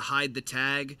 I gotta hide the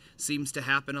tag seems to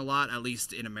happen a lot, at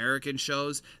least in American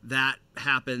shows. That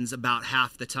happens about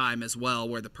half the time as well,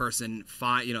 where the person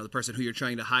the person who you're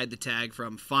trying to hide the tag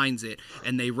from finds it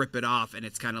and they rip it off, and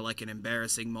it's kind of like an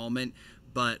embarrassing moment.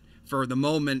 But for the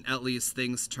moment, at least,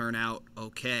 things turn out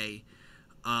okay.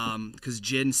 Because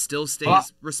Jin still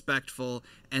stays respectful,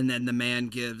 and then the man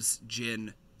gives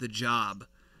Jin the job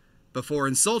before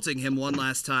insulting him one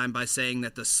last time by saying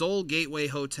that the Seoul Gateway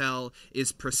Hotel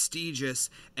is prestigious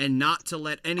and not to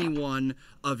let anyone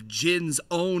of Jin's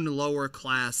own lower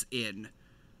class in.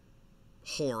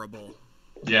 Horrible.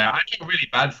 Yeah, I feel really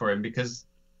bad for him because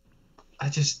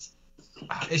it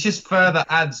just further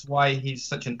adds why he's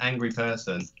such an angry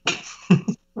person.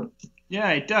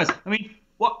 Yeah, it does. I mean,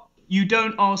 what? You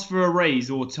don't ask for a raise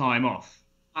or time off.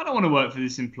 I don't want to work for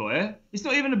this employer. It's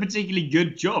not even a particularly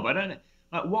good job. I don't know.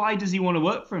 Like, why does he want to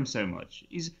work for him so much?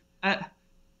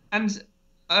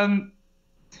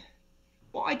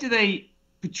 Why do they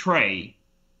portray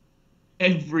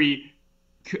every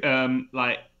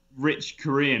rich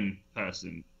Korean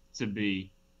person to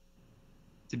be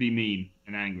mean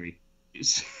and angry?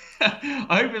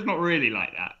 I hope it's not really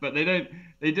like that, but they don't.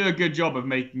 They do a good job of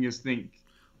making us think.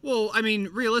 Well, I mean,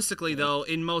 realistically, though,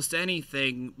 in most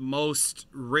anything, most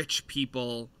rich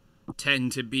people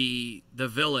tend to be the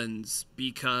villains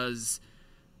because,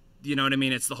 you know what I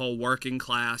mean? It's the whole working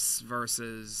class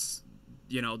versus,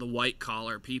 you know, the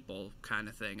white-collar people kind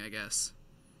of thing, I guess.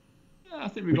 Yeah, I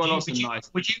think we've got lots of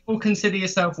nice... Would you all consider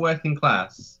yourself working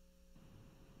class?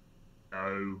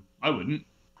 No, I wouldn't.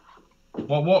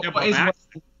 What is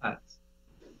working class?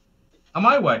 Am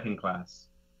I working class?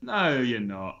 No, you're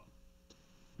not.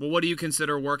 Well, what do you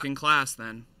consider working class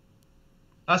then?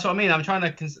 That's what I mean. I'm trying to,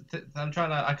 because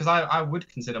I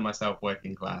would consider myself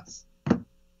working class.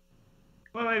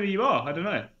 Well, maybe you are. I don't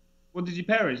know. What did your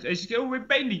parents?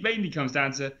 It mainly comes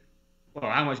down to, well,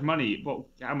 how much money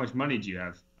do you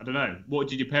have? I don't know. What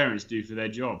did your parents do for their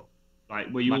job?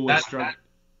 Like, were you always struggling?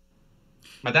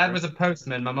 My dad was a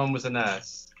postman. My mum was a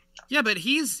nurse. Yeah, but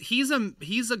he's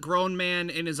a grown man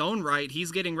in his own right.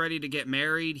 He's getting ready to get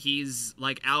married. He's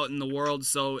like out in the world,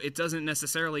 so it doesn't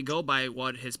necessarily go by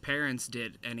what his parents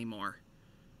did anymore.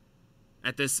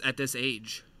 At this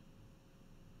age.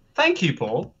 Thank you,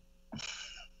 Paul.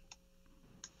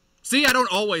 See, I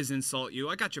don't always insult you.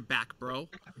 I got your back, bro.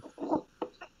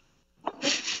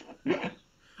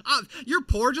 You're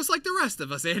poor just like the rest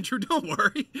of us, Andrew. Don't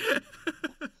worry.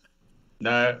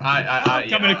 No, I'm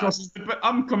coming across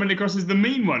as the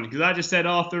mean one because I just said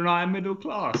Arthur and I are middle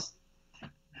class.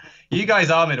 You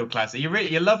guys are middle class.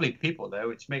 You're lovely people though,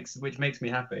 which makes me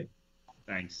happy.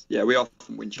 Thanks. Yeah, we are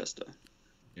from Winchester.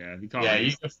 Yeah, we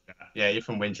can't. You're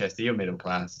from Winchester. You're middle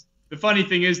class. The funny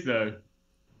thing is though,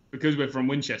 because we're from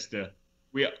Winchester,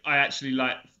 I actually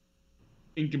like,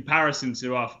 in comparison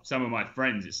to some of my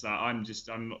friends, it's like I'm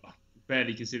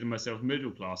barely consider myself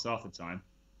middle class half the time.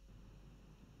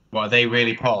 What, are they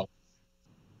really poor?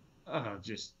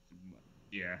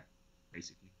 Yeah,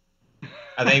 basically.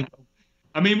 Are they?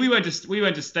 I mean, we went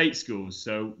to state schools,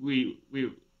 so we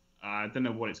I don't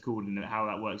know what it's called and how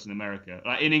that works in America.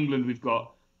 Like in England, we've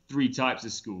got 3 types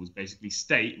of schools, basically: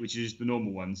 state, which is the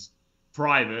normal ones;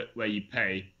 private, where you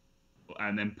pay;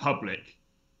 and then public,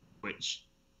 which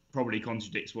probably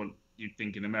contradicts what you'd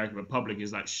think in America. But public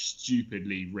is like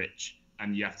stupidly rich,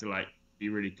 and you have to like be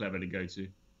really clever to go to.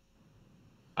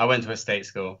 I went to a state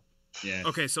school. Yeah.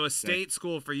 Okay, so a state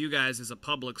school for you guys is a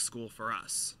public school for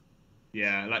us.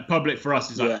 Yeah, like public for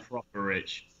us is like proper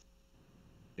rich.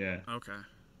 Yeah. Okay.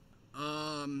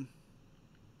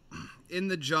 In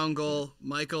the jungle,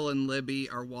 Michael and Libby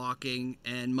are walking,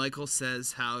 and Michael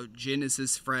says how Jin is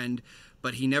his friend,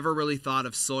 but he never really thought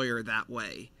of Sawyer that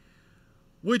way.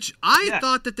 Which I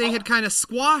thought that they had kind of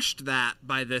squashed that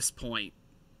by this point.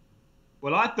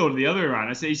 Well, I thought the other way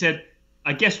around. He said,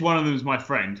 I guess one of them is my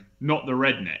friend, not the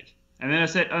redneck. And then I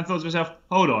thought to myself,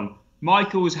 hold on,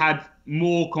 Michael's had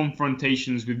more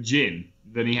confrontations with Jin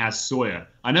than he has Sawyer.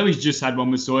 I know he's just had one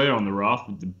with Sawyer on the raft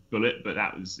with the bullet, but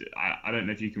that was, I don't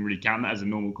know if you can really count that as a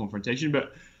normal confrontation,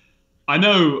 but I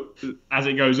know as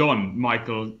it goes on,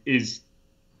 Michael is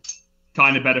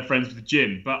kind of better friends with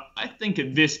Jim, but I think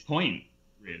at this point,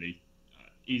 really,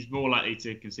 he's more likely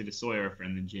to consider Sawyer a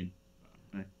friend than Jim.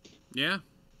 Yeah.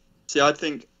 See, I'd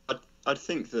think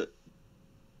that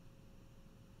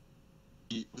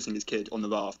losing his kid on the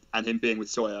raft and him being with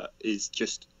Sawyer is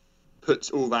just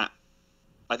puts all that.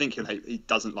 I think he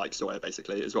doesn't like Sawyer,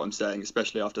 basically, is what I'm saying,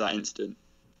 especially after that incident.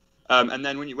 And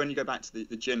then when you go back to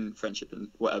the Jin friendship and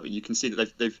whatever, you can see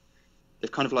that they've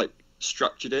kind of like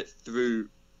structured it through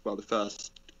the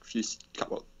first two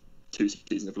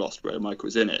seasons of Lost where Michael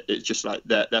was in it. It's just like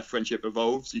their friendship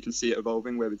evolves. You can see it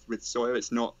evolving. Where with Sawyer,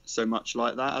 it's not so much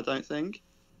like that, I don't think.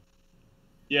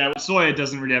 Yeah, well, Sawyer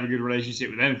doesn't really have a good relationship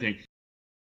with anything.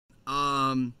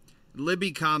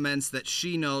 Libby comments that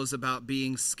she knows about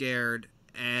being scared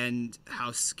and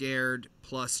how scared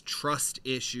plus trust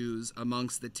issues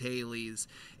amongst the Tailies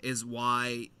is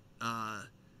why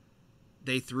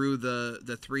they threw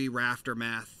the 3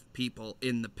 Raftermath people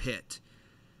in the pit.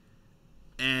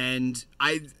 And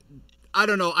I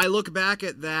don't know, I look back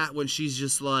at that when she's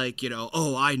just like,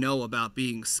 oh, I know about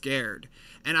being scared.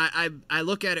 And I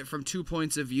look at it from 2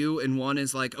 points of view, and one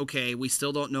is like, okay, we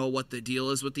still don't know what the deal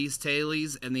is with these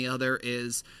Tailies, and the other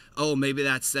is, oh, maybe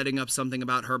that's setting up something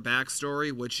about her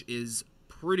backstory, which is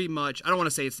pretty much, I don't want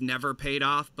to say it's never paid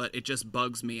off, but it just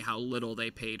bugs me how little they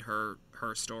paid her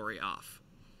story off.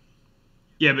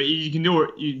 Yeah, but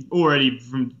you already,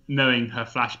 from knowing her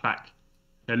flashback,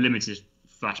 her limited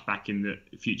flashback in the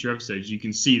future episodes, you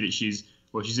can see that she's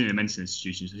in a mental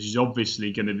institution, so she's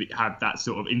obviously going to have that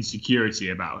sort of insecurity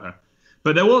about her.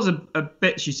 But there was a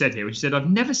bit she said here, which she said, "I've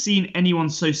never seen anyone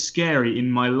so scary in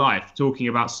my life," talking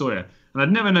about Sawyer. And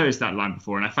I'd never noticed that line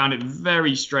before, and I found it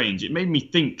very strange. It made me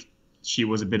think she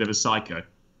was a bit of a psycho.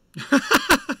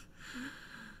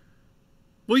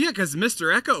 Well, yeah, because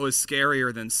Mr. Echo is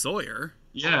scarier than Sawyer.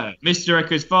 Yeah, Mr.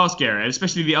 Echo is far scarier,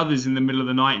 especially the others in the middle of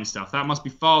the night and stuff. That must be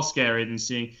far scarier than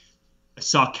seeing a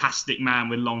sarcastic man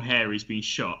with long hair who's being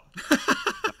shot.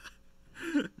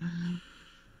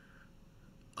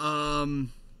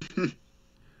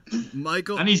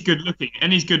 Michael, and he's good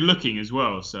looking as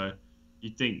well, so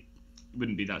you'd think it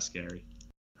wouldn't be that scary.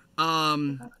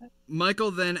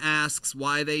 Michael then asks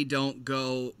why they don't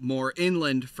go more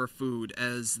inland for food,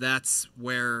 as that's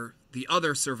where the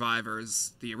other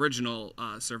survivors, the original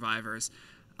survivors,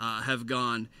 have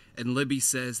gone. And Libby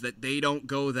says that they don't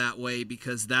go that way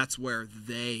because that's where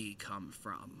they come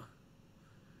from.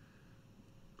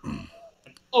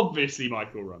 Obviously,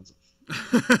 Michael runs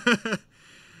off.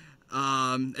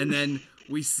 And then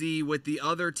we see with the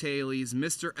other Tailies,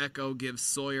 Mr. Echo gives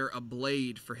Sawyer a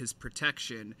blade for his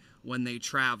protection when they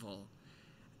travel.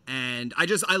 And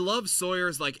I love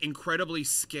Sawyer's like incredibly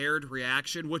scared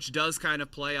reaction, which does kind of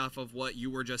play off of what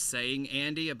you were just saying,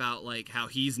 Andy, about like how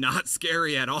he's not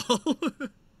scary at all.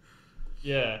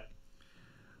 Yeah.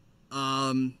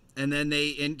 And then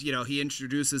he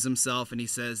introduces himself and he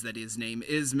says that his name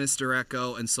is Mr.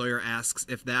 Echo, and Sawyer asks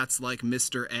if that's like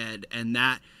Mr. Ed, and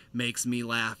that makes me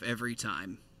laugh every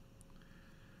time.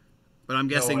 But I'm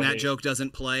guessing that joke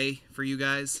doesn't play for you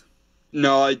guys.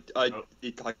 No, I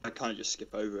kind of just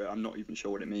skip over it. I'm not even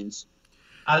sure what it means.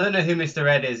 I don't know who Mr.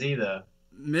 Ed is either.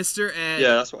 Mr. Ed.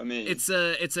 Yeah, that's what I mean. It's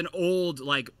an old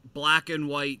like black and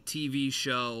white TV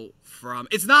show from.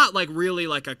 It's not like really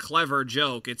like a clever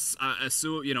joke. It's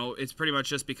it's pretty much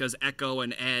just because Echo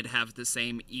and Ed have the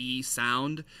same E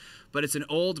sound, but it's an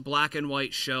old black and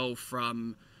white show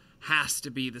from has to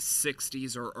be the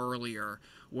 60s or earlier,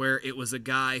 where it was a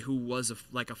guy who was a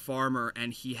farmer,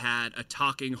 and he had a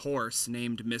talking horse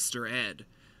named Mr. Ed.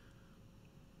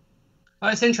 Oh,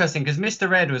 it's interesting because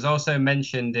Mr. Ed was also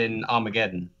mentioned in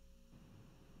Armageddon.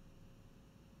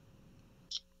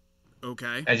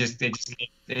 Okay. It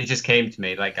just came to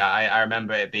me. Like I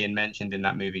remember it being mentioned in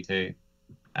that movie too,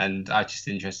 and I'm just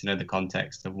interested to know the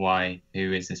context of who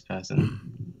is this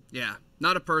person? Yeah,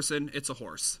 not a person. It's a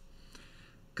horse.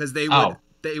 Because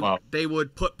they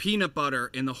would put peanut butter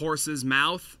in the horse's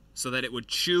mouth so that it would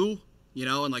chew,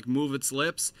 and like move its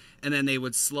lips, and then they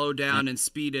would slow down and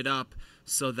speed it up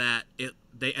so that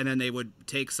then they would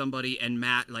take somebody and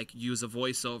use a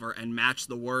voiceover and match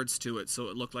the words to it so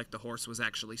it looked like the horse was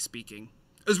actually speaking.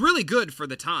 It was really good for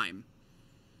the time.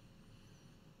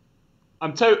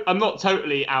 I'm not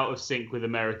totally out of sync with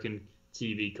American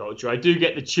TV culture. I do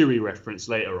get the Chewie reference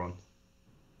later on.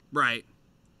 Right.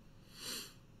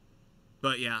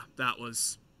 But yeah,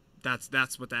 that's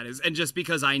what that is. And just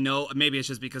because I know, maybe it's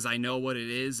just because I know what it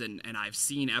is and I've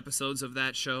seen episodes of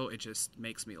that show, it just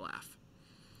makes me laugh.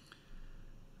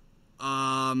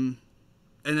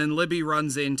 And then Libby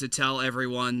runs in to tell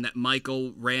everyone that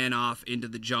Michael ran off into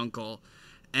the jungle.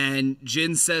 And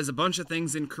Jin says a bunch of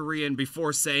things in Korean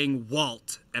before saying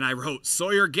Walt. And I wrote,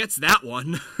 Sawyer gets that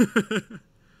one.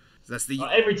 That's the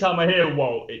every time I hear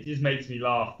Walt, it just makes me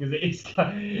laugh because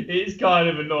it is kind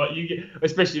of annoying. You get,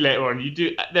 especially later on,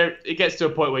 it gets to a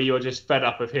point where you're just fed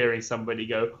up of hearing somebody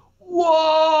go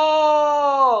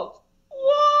Walt,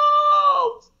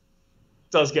 Walt.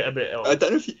 It does get a bit old. I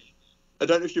don't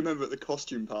know if you remember at the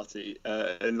costume party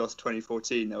in Lost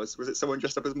 2014. There was it someone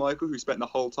dressed up as Michael who spent the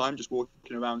whole time just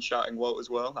walking around shouting Walt as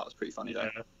well. That was pretty funny though.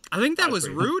 I think that was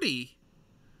Rudy.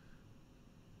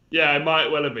 Yeah, it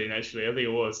might well have been actually. I think it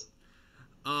was.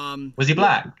 Was he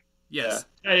black? Yes.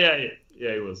 Yeah,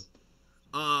 he was.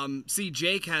 See,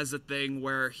 Jake has a thing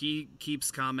where he keeps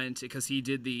commenting because he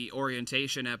did the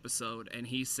orientation episode, and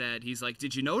he's like,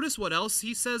 did you notice what else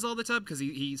he says all the time? Because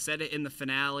he said it in the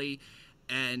finale,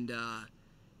 and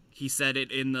he said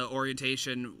it in the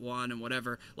orientation one and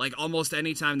whatever. Like almost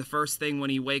any time, the first thing when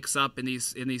he wakes up in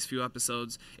these few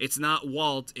episodes, it's not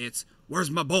Walt, it's "Where's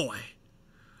my boy?"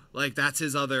 Like that's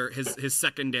his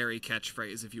secondary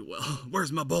catchphrase, if you will.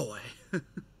 Where's my boy?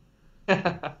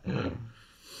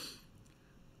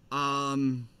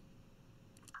 And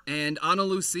Ana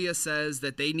Lucia says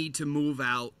that they need to move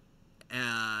out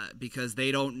because they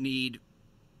don't need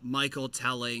Michael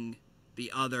telling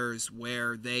the others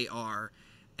where they are.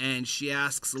 And she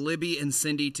asks Libby and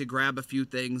Cindy to grab a few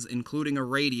things, including a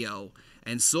radio.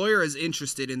 And Sawyer is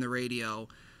interested in the radio,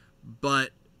 but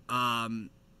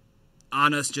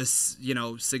Anna just,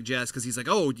 suggests, because he's like,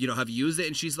 oh, have you used it?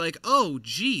 And she's like, oh,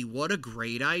 gee, what a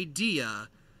great idea.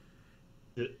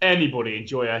 Does anybody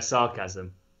enjoy her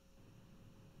sarcasm?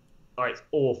 Oh, it's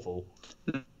awful.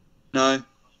 No.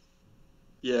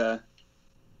 Yeah.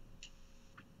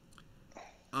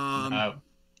 No.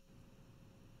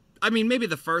 I mean, maybe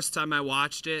the first time I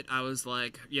watched it, I was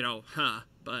like,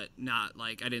 but not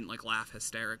like I didn't like laugh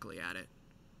hysterically at it.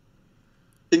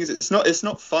 Thing is, it's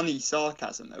not funny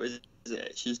sarcasm though, is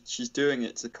it? She's doing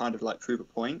it to kind of like prove a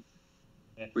point,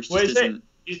 which just isn't.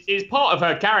 It's part of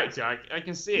her character. I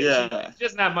can see it. Yeah. She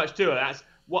doesn't have much to her. That's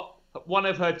what one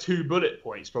of her 2 bullet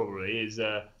points probably is.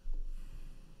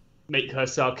 Make her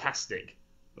sarcastic,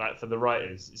 like for the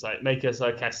writers. It's like make her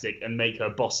sarcastic and make her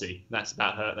bossy. That's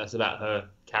about her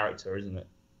character, isn't it?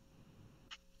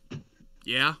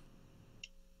 Yeah.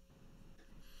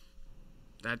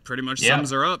 That pretty much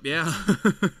sums her up, yeah.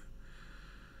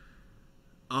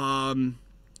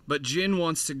 But Jin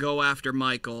wants to go after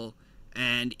Michael,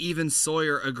 and even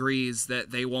Sawyer agrees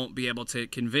that they won't be able to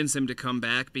convince him to come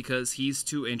back because he's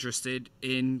too interested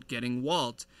in getting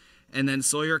Walt. And then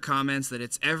Sawyer comments that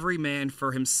it's every man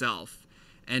for himself,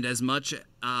 and as much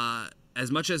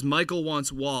as Michael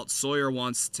wants Walt, Sawyer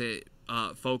wants to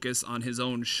focus on his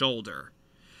own shoulder.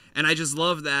 And I just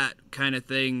love that kind of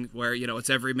thing where, it's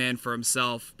every man for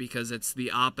himself, because it's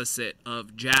the opposite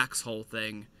of Jack's whole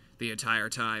thing the entire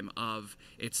time of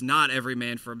it's not every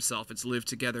man for himself, it's live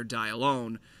together, die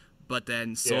alone. But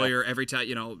then Sawyer, every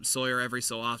time, Sawyer every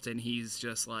so often, he's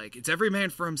just like, it's every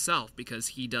man for himself, because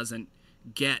he doesn't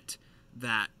get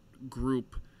that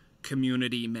group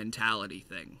community mentality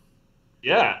thing.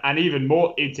 Yeah, and even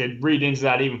more, to read into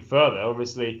that even further,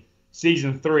 obviously,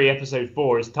 Season 3, Episode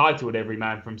 4 is titled Every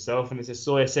Man for Himself, and it's a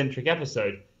Sawyer-centric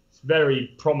episode. It's a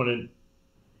very prominent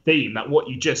theme, that what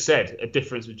you just said, a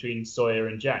difference between Sawyer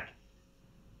and Jack.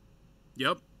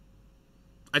 Yep.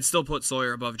 I'd still put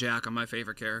Sawyer above Jack on my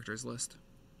favorite characters list.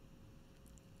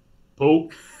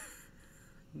 Paul?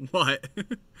 What?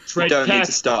 You don't need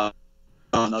to start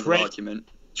another argument.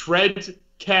 Tread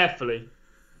carefully.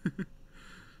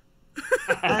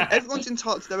 Everyone's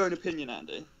entitled to their own opinion,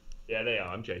 Andy. Yeah, they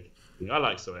are. I'm joking. I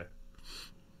like Sawyer.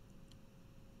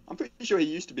 I'm pretty sure he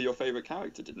used to be your favourite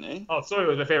character, didn't he? Oh, Sawyer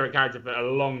was my favourite character for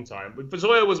a long time. But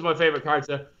Sawyer was my favourite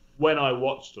character when I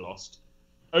watched Lost.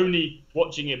 Only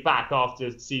watching it back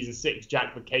after Season 6,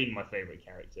 Jack became my favourite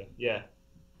character. Yeah.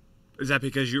 Is that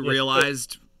because you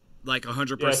realized, like,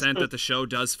 100% that the show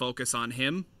does focus on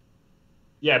him?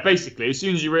 Yeah, basically. As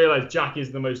soon as you realise Jack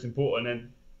is the most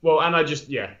important,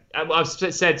 I've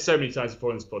said so many times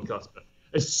before in this podcast, but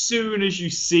as soon as you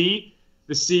see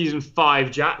the Season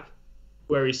 5 Jack,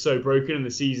 where he's so broken, and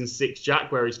the Season 6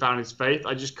 Jack, where he's found his faith,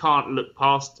 I just can't look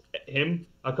past him.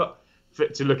 I can't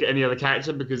fit to look at any other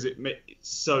character because it's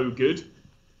so good.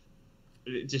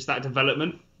 Just that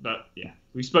development. But yeah,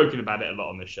 we've spoken about it a lot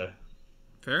on this show.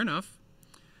 Fair enough.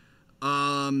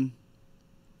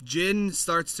 Jin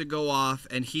starts to go off,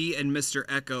 and he and Mr.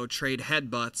 Echo trade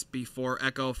headbutts before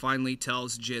Echo finally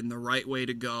tells Jin the right way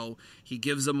to go. He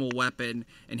gives him a weapon,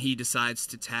 and he decides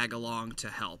to tag along to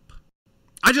help.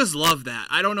 I just love that.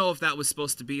 I don't know if that was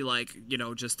supposed to be like,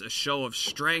 just a show of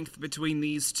strength between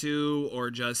these two, or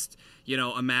just,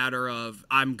 a matter of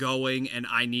I'm going and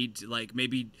I need to, like,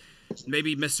 maybe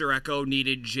Mr. Echo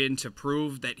needed Jin to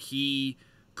prove that he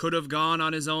could have gone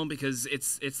on his own, because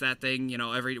it's that thing,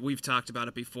 we've talked about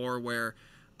it before where,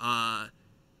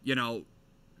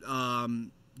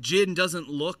 Jin doesn't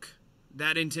look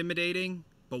that intimidating,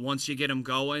 but once you get him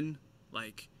going,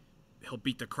 like, he'll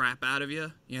beat the crap out of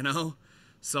you,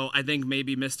 So I think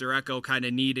maybe Mr. Echo kind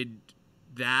of needed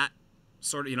that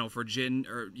sort of, for Jin,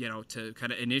 or, to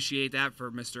kind of initiate that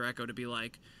for Mr. Echo to be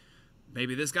like,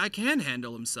 maybe this guy can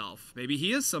handle himself. Maybe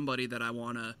he is somebody that I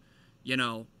want to,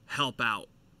 help out.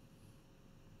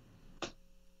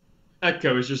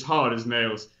 Echo is just hard as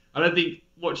nails. I don't think,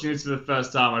 watching this for the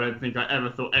first time, I don't think I ever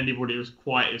thought anybody was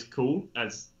quite as cool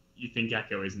as you think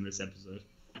Echo is in this episode.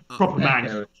 Proper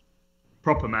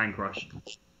man crush.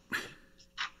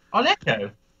 On Echo?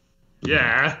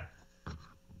 Yeah.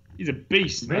 He's a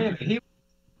beast, man. Really?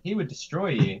 He would destroy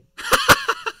you.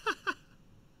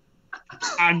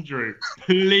 Andrew,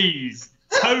 please,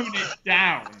 tone it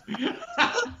down.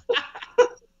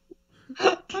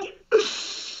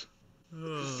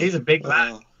 He's a big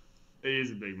man. He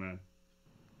is a big man.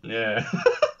 Yeah.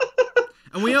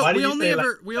 And we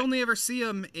only ever see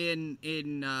him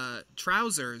in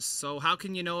trousers. So how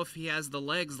can you know if he has the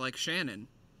legs like Shannon?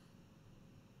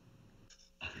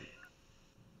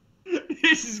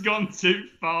 This has gone too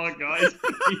far, guys.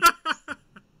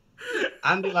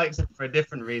 Andy likes him for a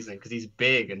different reason, because he's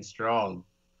big and strong.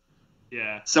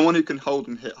 Yeah. Someone who can hold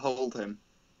him.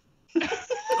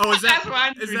 Oh, is that That's what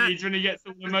Andrew needs when he gets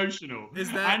all emotional.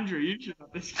 Is that Andrew? You should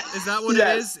have this. Is that what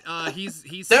Yes. it is?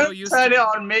 He's Don't so used turn to. it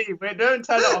on me. Don't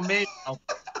turn it on me.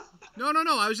 No.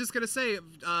 I was just gonna say,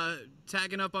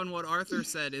 tagging up on what Arthur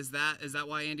said. Is that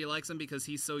why Andy likes him? Because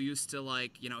he's so used to,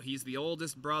 like, he's the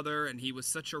oldest brother, and he was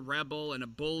such a rebel and a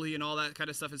bully and all that kind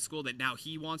of stuff at school that now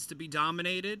he wants to be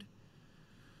dominated.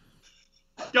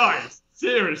 Guys,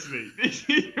 seriously, this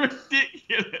is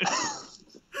ridiculous.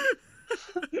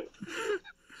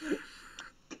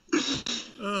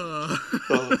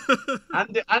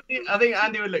 Andy, I think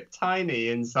Andy would look tiny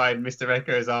inside Mr.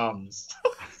 Echo's arms.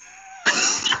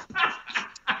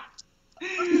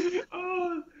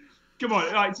 Oh, come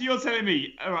on, right, so you're telling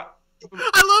me, all right. I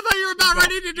love how you're about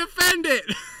ready to defend it.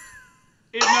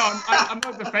 No, I'm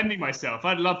not defending myself.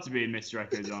 I'd love to be in Mr.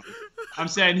 Echo's arms. I'm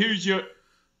saying, who's your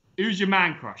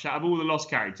man crush out of all the Lost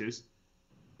characters?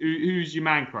 Who's your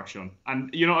man crush on? And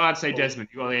you're not allowed to say Desmond.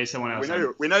 You've got to hear someone else.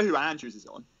 We know who Andrews is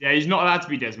on. Yeah, he's not allowed to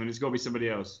be Desmond. It's got to be somebody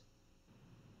else.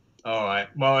 All right.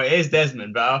 Well, it is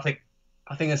Desmond, but I think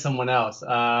there's someone else.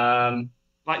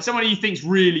 Like someone you think's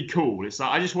really cool. It's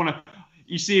like, I just want to.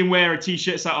 You see him wear a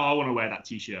t-shirt. It's like, oh, I want to wear that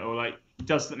t-shirt. Or like, he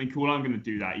does something cool. I'm going to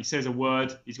do that. He says a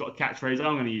word. He's got a catchphrase.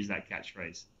 I'm going to use that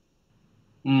catchphrase.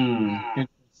 Good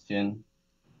question.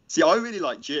 See, I really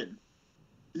like Jin.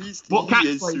 What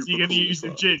catchphrase are you going to use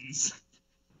of Jin's?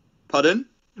 Pardon?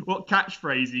 What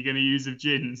catchphrase are you going to use of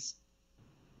Jin's?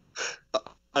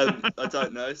 I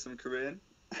don't know. Some Korean.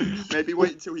 Maybe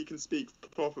wait until he can speak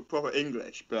proper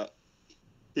English. But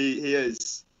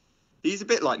he's a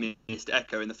bit like Mr.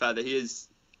 Echo in the fact that he is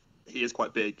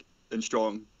quite big and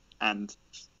strong, and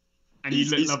you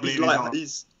look lovely in his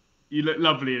arms. You look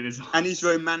lovely in his arms. And he's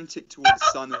romantic towards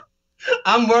Sun.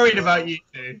 I'm worried about you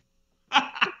two.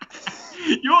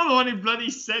 You're the one who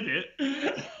bloody said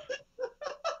it.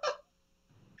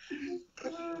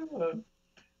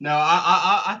 No,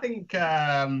 I think who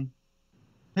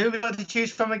have we got to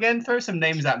choose from again? Throw some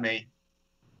names at me.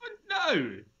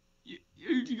 No.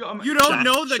 You don't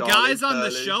know the guys on the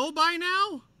show by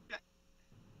now?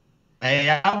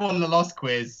 Hey, I won the Lost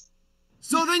quiz.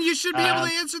 So then you should be able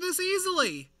to answer this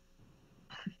easily.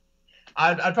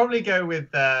 I'd probably go with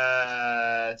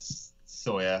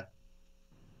Sawyer.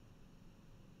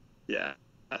 Yeah,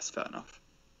 that's fair enough.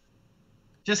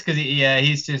 Just because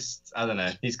he's just, I don't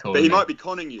know, he's cool. But he might be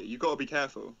conning you. You've got to be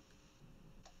careful.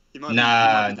 No.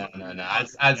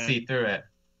 I'd see through it.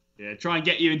 Yeah, try and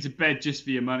get you into bed just for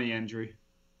your money, Andrew.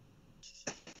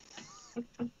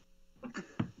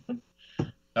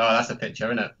 Oh, that's a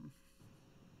picture, isn't it?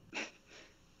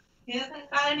 He hasn't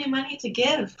got any money to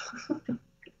give.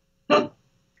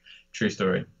 True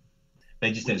story.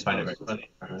 They just didn't find it very funny,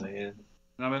 apparently, yeah.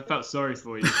 No, I felt sorry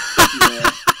for you.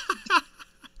 Yeah.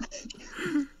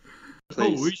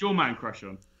 Oh, who's your man crush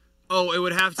on? Oh, it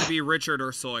would have to be Richard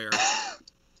or Sawyer.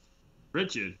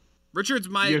 Richard? Richard's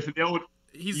my... You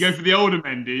go for the older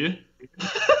men, do you?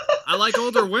 I like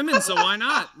older women, so why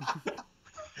not?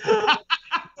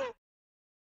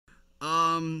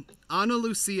 Ana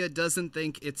Lucia doesn't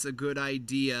think it's a good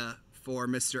idea for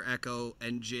Mr. Echo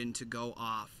and Jin to go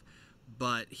off,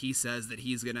 but he says that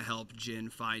he's going to help Jin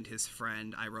find his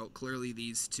friend. I wrote, clearly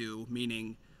these two,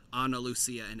 meaning Ana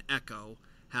Lucia and Echo,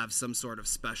 have some sort of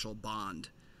special bond.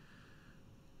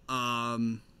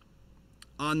 On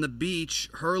the beach,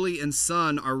 Hurley and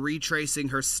Sun are retracing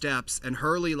her steps, and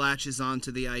Hurley latches on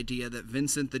to the idea that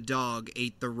Vincent the dog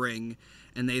ate the ring,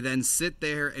 and they then sit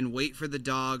there and wait for the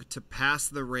dog to pass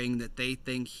the ring that they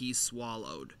think he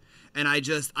swallowed. And I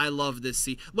love this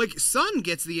scene. Like, Sun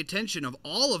gets the attention of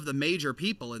all of the major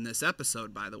people in this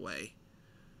episode, by the way.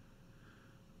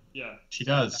 Yeah, she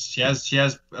does. She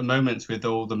has moments with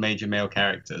all the major male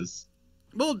characters.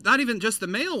 Well, not even just the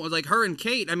male, like her and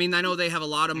Kate. I mean, I know they have a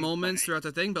lot of moments throughout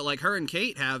the thing, but like her and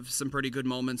Kate have some pretty good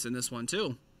moments in this one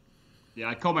too. Yeah,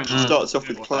 I comment. Starts off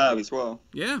with Claire as well.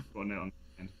 Yeah. What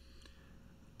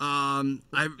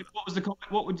was the comment?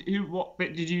 What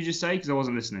bit did you just say? Because I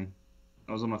wasn't listening.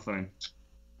 I was on my phone.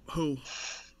 Who?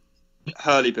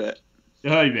 Hurley bit. The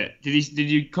Hurley bit. Did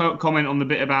you comment on the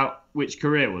bit about which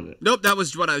career was it? Nope, that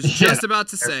was what I was just about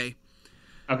to say.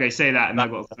 Okay, say that, and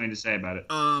I've got something to say about it.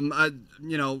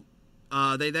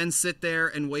 They then sit there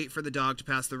and wait for the dog to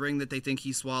pass the ring that they think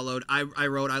he swallowed. I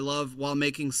wrote, I love, while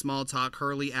making small talk,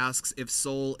 Hurley asks if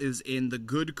Soul is in the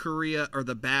good Korea or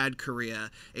the bad Korea.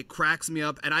 It cracks me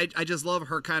up, and I just love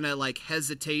her kind of like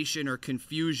hesitation or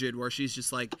confusion where she's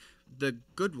just like, the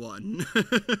good one.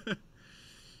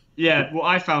 Yeah, what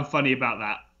I found funny about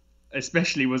that,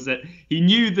 especially, was that he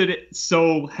knew that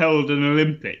Seoul held an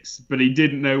Olympics, but he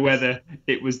didn't know whether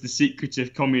it was the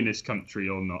secretive communist country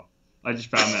or not. I just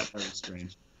found that very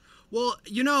strange. Well,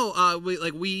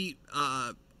 we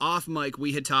off mic,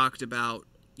 we had talked about,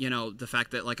 the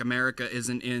fact that like America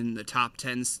isn't in the top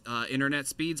 10 internet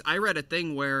speeds. I read a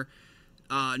thing where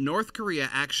North Korea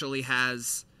actually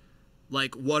has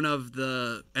like one of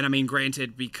the, and I mean,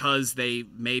 granted, because they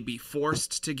may be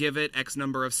forced to give it X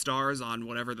number of stars on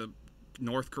whatever the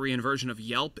North Korean version of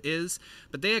Yelp is,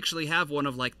 but they actually have one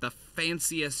of like the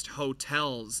fanciest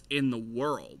hotels in the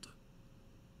world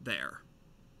there.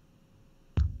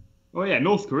 Oh yeah,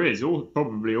 North Korea is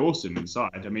probably awesome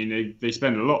inside. I mean, they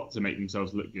spend a lot to make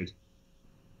themselves look good.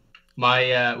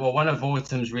 My one of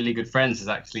Autumn's really good friends has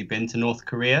actually been to North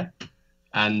Korea,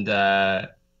 and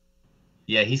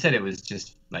he said it was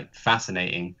just like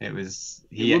fascinating. It was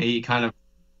he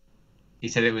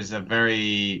said it was a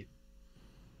very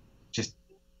just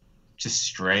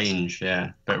strange,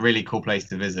 but really cool place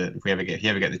to visit. If you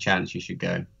ever get the chance, you should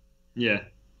go. Yeah.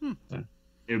 So.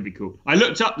 It would be cool. I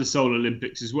looked up the Seoul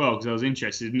Olympics as well because I was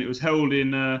interested, and it was held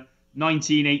in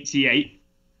 1988,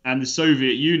 and the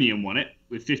Soviet Union won it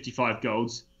with 55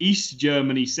 golds. East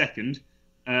Germany second,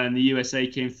 and the USA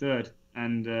came third,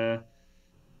 and the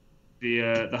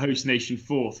host nation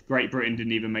fourth. Great Britain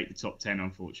didn't even make the top 10,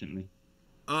 unfortunately.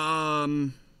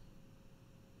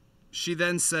 She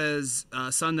then says,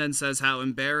 Sun then says how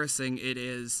embarrassing it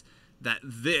is that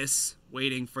this,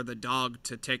 waiting for the dog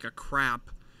to take a crap,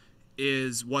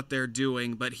 is what they're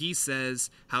doing, but he says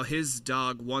how his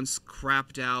dog once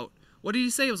crapped out, what did he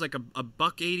say? It was like a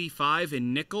 $1.85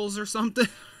 in nickels or something?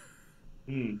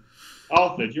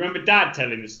 Arthur, do you remember Dad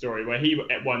telling the story where he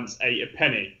once ate a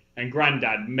penny and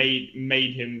Granddad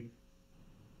made him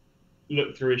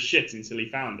look through his shit until he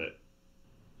found it?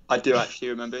 I do actually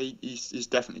remember. He's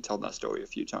definitely told that story a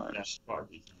few times.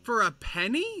 For a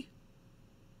penny?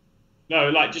 No,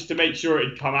 like just to make sure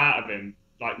it'd come out of him,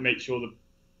 like make sure the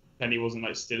penny wasn't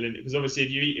like still in it, because obviously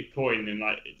if you eat a coin and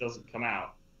like it doesn't come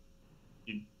out,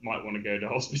 you might want to go to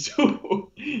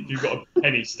hospital. You've got a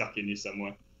penny stuck in you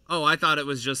somewhere. Oh, I thought it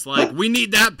was just like, we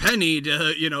need that penny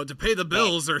to pay the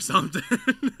bills or something.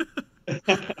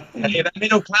 Hey, that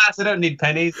middle class, I don't need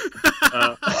pennies.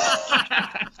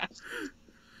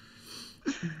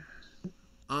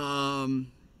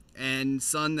 And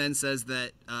Sun then says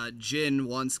that Jin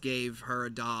once gave her a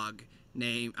dog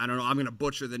name. I don't know. I'm going to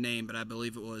butcher the name, but I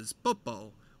believe it was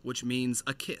Popo, which means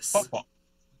a kiss. Popo.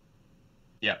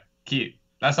 Yep. Cute.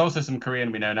 That's also some Korean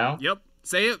we know now. Yep.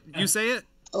 Say it. You say it?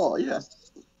 Oh, yeah.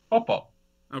 Popo.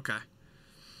 Okay.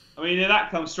 I mean,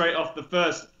 that comes straight off the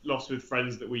first Lost with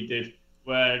Friends that we did,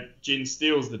 where Jin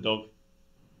steals the dog.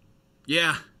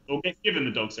 Yeah. Or gets given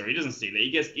the dog, sorry. He doesn't steal it.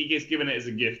 He gets given it as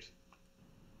a gift.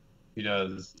 He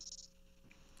does.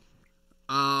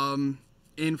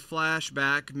 In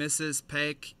flashback, Mrs.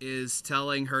 Peck is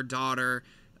telling her daughter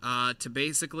to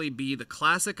basically be the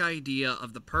classic idea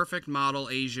of the perfect model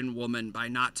Asian woman by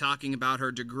not talking about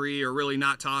her degree or really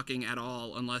not talking at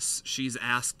all unless she's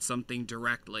asked something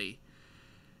directly.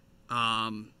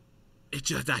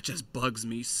 That just bugs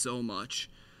me so much.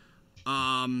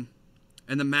 And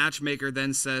And the matchmaker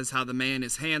then says how the man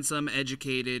is handsome,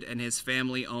 educated, and his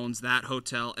family owns that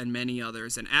hotel and many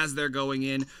others. And as they're going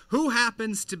in, who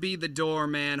happens to be the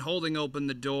doorman holding open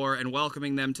the door and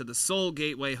welcoming them to the Seoul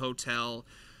Gateway Hotel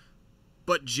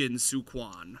but Jin Soo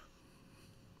Kwon.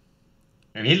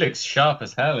 And he looks sharp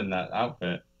as hell in that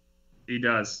outfit. He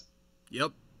does.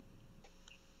 Yep.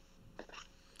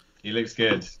 He looks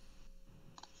good.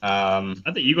 I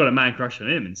think you got a man crush on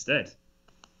him instead.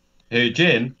 Who,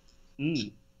 Jin?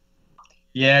 Mm.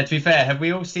 Yeah, to be fair, have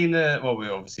we all seen well, we've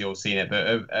obviously all seen it,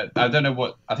 but I don't know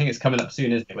what, I think it's coming up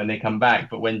soon, isn't it, when they come back,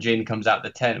 but when Jin comes out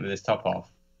the tent with his top off.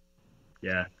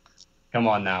 Yeah. Come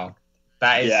on now.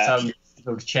 That is some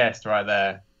little chest right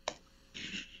there.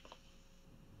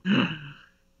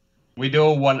 We'd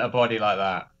all want a body like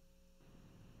that.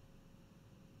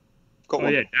 Got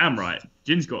one. Yeah, damn right.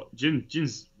 Jin's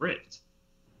ripped.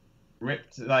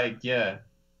 Ripped, like, yeah.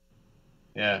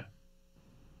 Yeah.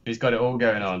 He's got it all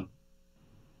going on.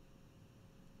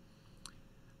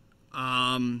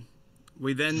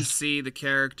 We then see the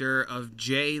character of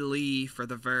Jay Lee for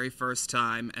the very first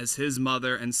time as his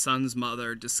mother and Sun's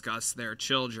mother discuss their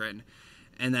children.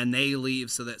 And then they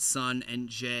leave so that Sun and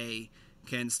Jay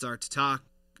can start to talk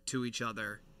to each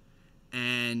other.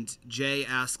 And Jay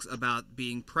asks about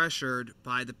being pressured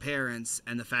by the parents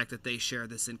and the fact that they share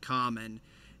this in common.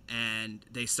 And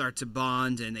they start to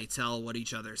bond and they tell what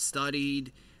each other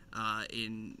studied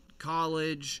in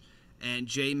college. And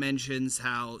Jay mentions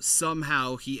how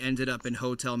somehow he ended up in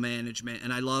hotel management.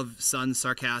 And I love Sun's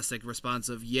sarcastic response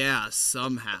of, yeah,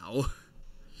 somehow.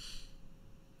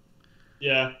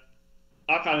 Yeah.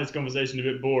 I found this conversation a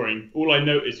bit boring. All I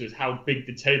noticed was how big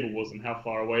the table was and how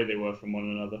far away they were from one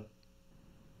another.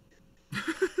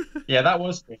 Yeah, that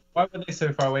was good. Why were they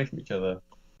so far away from each other?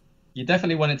 You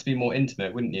definitely want it to be more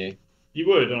intimate, wouldn't you? You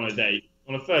would on a date.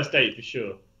 On a first date, for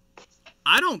sure.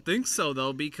 I don't think so,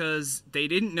 though, because they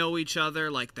didn't know each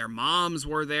other. Like, their moms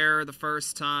were there the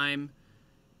first time.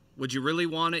 Would you really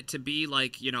want it to be,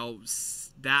 like, you know,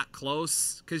 that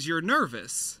close? Because you're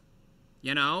nervous,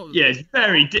 you know? Yeah,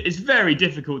 it's very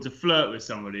difficult to flirt with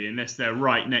somebody unless they're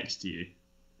right next to you.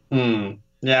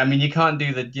 Yeah, I mean, you can't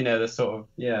do the sort of,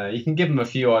 you can give them a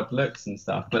few odd looks and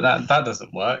stuff, but that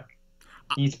doesn't work.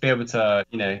 You need to be able to,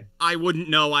 I wouldn't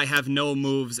know. I have no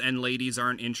moves, and ladies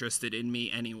aren't interested in me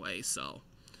anyway, so.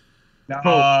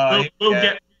 We'll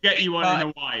get you one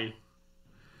in Hawaii.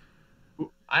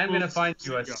 I'm going to find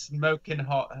you a smoking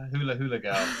hot hula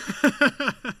girl.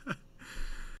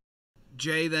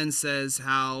 Jay then says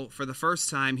how, for the first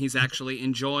time, he's actually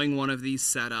enjoying one of these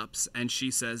setups, and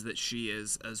she says that she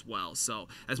is as well. So,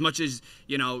 as much as,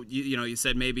 you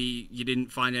said maybe you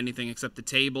didn't find anything except the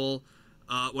table,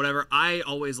 whatever. I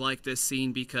always like this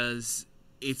scene because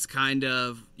it's kind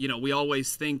of, we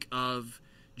always think of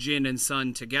Jin and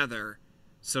Sun together.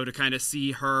 So to kind of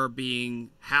see her being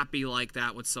happy like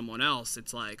that with someone else,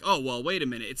 it's like, oh, well, wait a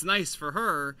minute. It's nice for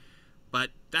her,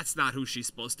 but that's not who she's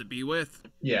supposed to be with.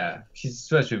 Yeah, she's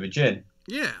supposed to be with Jin.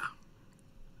 Yeah.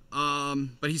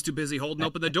 But he's too busy holding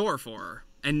open the door for her.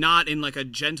 And not in like a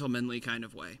gentlemanly kind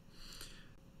of way.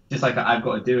 Just like I've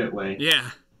got to do it way. Yeah.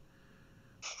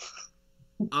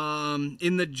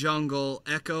 In the jungle,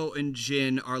 Echo and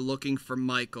Jin are looking for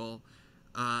Michael.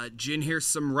 Jin hears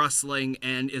some rustling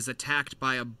and is attacked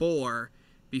by a boar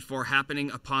before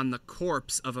happening upon the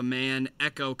corpse of a man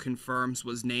Echo confirms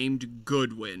was named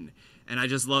Goodwin. And I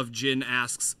just love Jin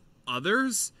asks,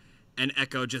 others? And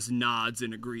Echo just nods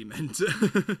in agreement.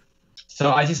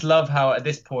 So I just love how at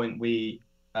this point we,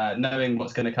 knowing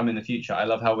what's going to come in the future, I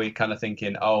love how we're kind of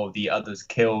thinking, oh, the others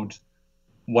killed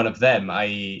one of them,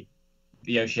 i.e.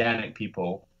 the Oceanic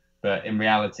people. But in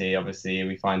reality, obviously,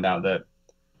 we find out that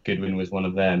Goodwin was one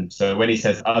of them. So when he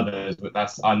says others,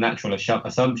 that's our natural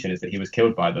assumption is that he was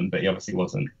killed by them, but he obviously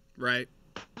wasn't. Right.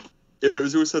 It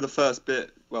was also the first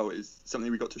bit, well, it's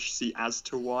something we got to see as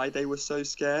to why they were so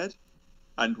scared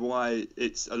and why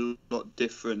it's a lot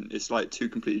different. It's like two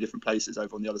completely different places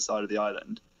over on the other side of the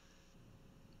island.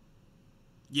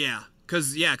 Yeah,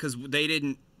 because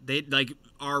like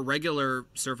our regular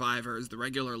survivors, the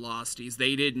regular losties,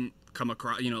 they didn't come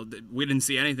across, we didn't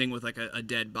see anything with like a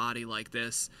dead body like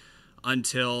this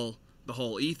until the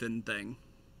whole Ethan thing.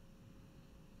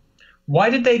 Why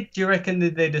do you reckon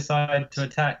that they decide to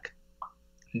attack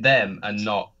them and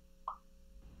not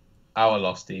our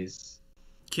losties?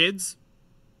 Kids?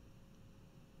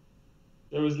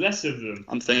 There was less of them.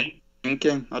 I'm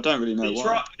thinking. I don't really know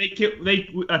why.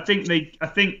 I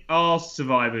think our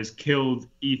survivors killed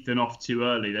Ethan off too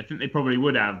early. I think they probably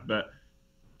would have, but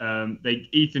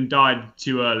Ethan died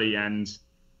too early, and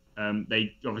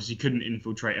they obviously couldn't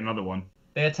infiltrate another one.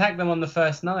 They attacked them on the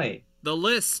first night. The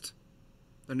list.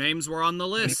 The names were on the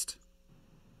list.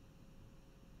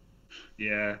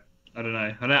 Yeah, I don't know.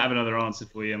 I don't have another answer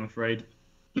for you, I'm afraid.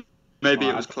 Maybe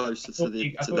it was closer to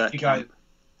their camp.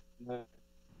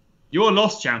 You're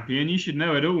Lost champion. You should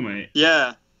know it all, mate.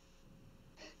 Yeah.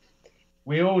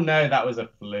 We all know that was a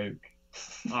fluke.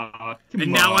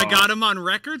 And now I got him on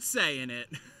record saying it.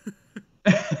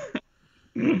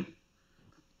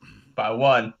 But I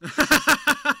won.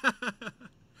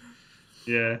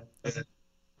 Yeah.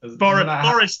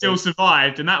 Boris still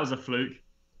survived, and that was a fluke.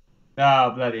 Oh,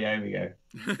 bloody hell, we go.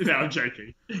 No, I'm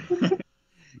joking.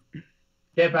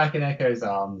 Get back in Echo's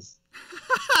arms.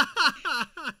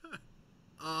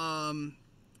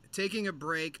 Taking a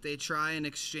break, they try and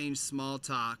exchange small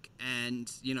talk,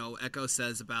 and, you know, Echo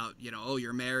says about, you know, oh,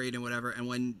 you're married and whatever, and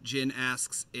when Jin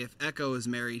asks if Echo is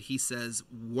married, he says,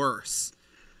 worse.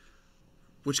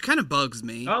 Which kind of bugs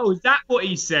me. Oh, is that what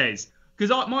he says?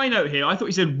 Because my note here, I thought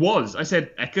he said was. I said,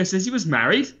 Echo says he was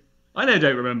married. I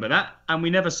don't remember that, and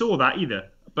we never saw that either.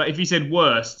 But if he said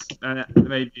worst,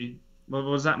 maybe, what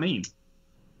does that mean?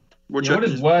 What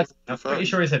is worst? I'm pretty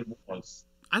sure he said was.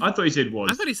 I thought he said was.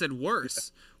 I thought he said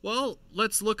worse. Well,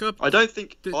 let's look up. I don't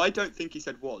think he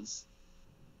said was.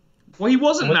 Well, he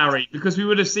wasn't married because we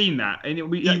would have seen that, and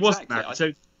he wasn't married.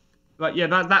 So, like, yeah,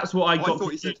 that's what I got.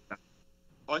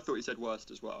 I thought he said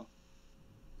worst as well.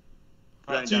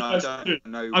 I've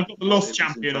got the Lost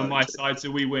champion on my side, so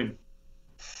we win.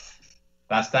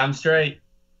 That's damn straight.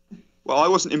 Well, I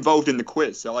wasn't involved in the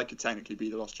quiz, so I could technically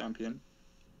be the Lost champion.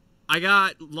 I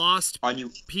got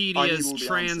Lostpedia's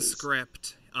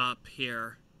transcript up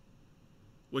here,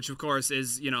 which of course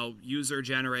is, you know, user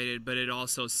generated, but it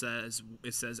also says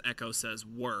Echo says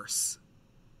worse.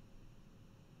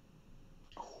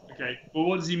 Okay, well,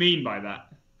 what does he mean by that?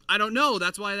 I don't know.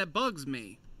 That's why that bugs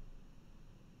me.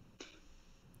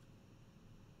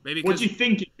 Maybe. What do you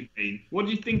think it could mean? What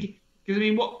do you think? Because I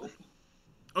mean, what?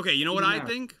 Okay, you know what I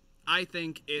think? I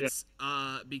think it's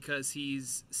because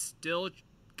he's still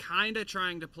kind of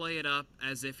trying to play it up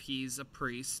as if he's a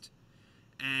priest,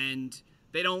 and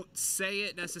they don't say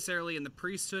it necessarily in the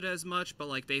priesthood as much, but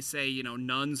like they say, you know,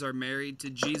 nuns are married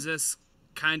to Jesus.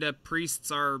 Kind of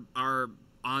priests are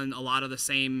on a lot of the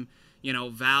same, you know,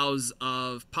 vows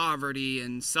of poverty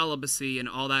and celibacy and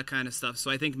all that kind of stuff.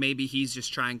 So I think maybe he's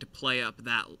just trying to play up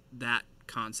that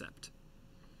concept.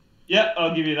 Yeah,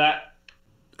 I'll give you that.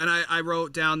 And I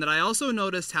wrote down that I also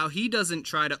noticed how he doesn't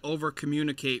try to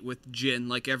over-communicate with Jin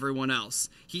like everyone else.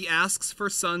 He asks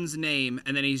for Sun's name,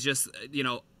 and then he's just, you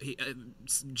know,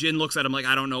 Jin looks at him like,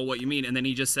 I don't know what you mean, and then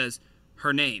he just says,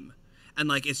 her name. And,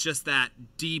 like, it's just that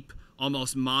deep,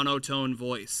 almost monotone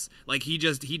voice. Like, he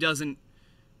doesn't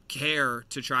care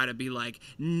to try to be like,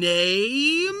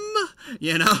 name,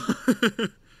 you know?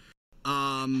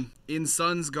 In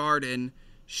Sun's garden,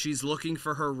 she's looking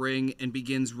for her ring and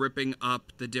begins ripping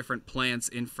up the different plants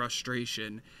in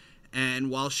frustration. And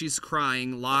while she's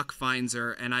crying, Locke finds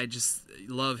her, and I just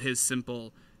love his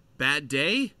simple, bad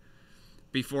day,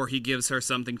 before he gives her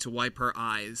something to wipe her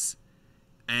eyes.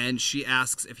 And she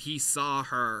asks if he saw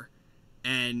her,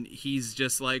 and he's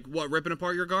just like, what, ripping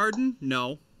apart your garden?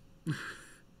 No.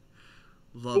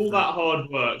 Love all that hard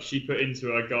work she put into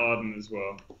her garden as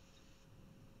well.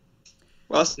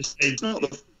 Well, it's not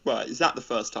the... Well, is that the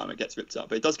first time it gets ripped up?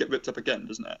 But it does get ripped up again,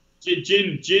 doesn't it?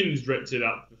 Jin's ripped it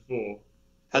up before.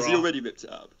 Has he already ripped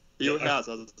it up? He has,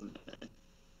 hasn't he?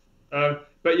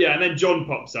 But yeah, and then John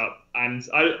pops up, and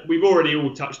we've already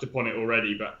all touched upon it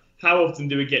already, but how often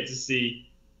do we get to see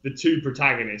the two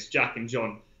protagonists, Jack and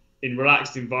John, in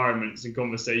relaxed environments and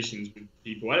conversations with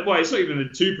people? Well, it's not even the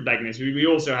two protagonists. We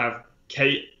also have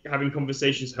Kate having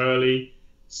conversations, Hurley,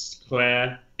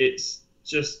 Claire. It's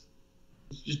just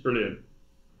brilliant.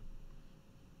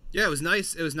 Yeah, it was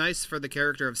nice. It was nice for the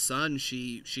character of Sun.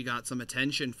 She got some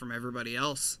attention from everybody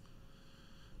else.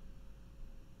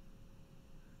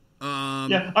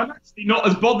 Yeah, I'm actually not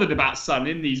as bothered about Sun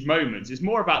in these moments. It's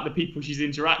more about the people she's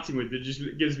interacting with that just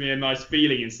gives me a nice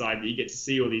feeling inside that you get to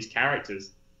see all these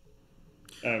characters.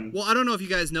 Well, I don't know if you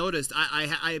guys noticed.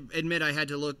 I admit I had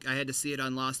to see it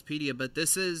on Lostpedia, but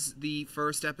this is the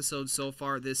first episode so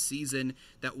far this season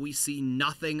that we see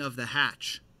nothing of the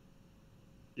hatch.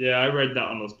 Yeah, I read that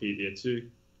on Lostpedia too.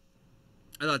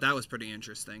 I thought that was pretty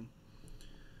interesting.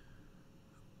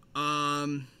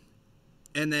 And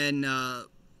then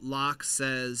Locke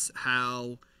says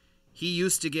how he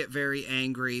used to get very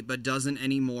angry but doesn't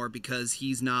anymore because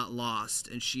he's not lost.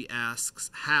 And she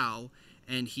asks how,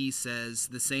 and he says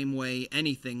the same way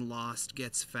anything lost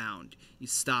gets found. You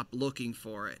stop looking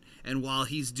for it. And while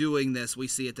he's doing this, we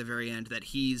see at the very end that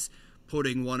he's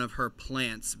putting one of her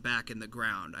plants back in the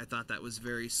ground. I thought that was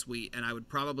very sweet, and I would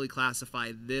probably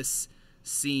classify this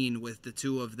scene with the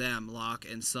two of them, Locke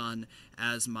and Sun,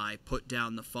 as my put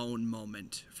down the phone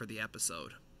moment for the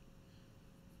episode.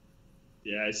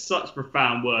 Yeah, it's such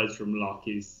profound words from Locke.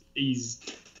 He's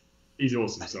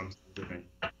awesome sometimes, I think.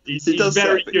 He's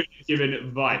very good at giving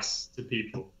advice to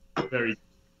people. Very.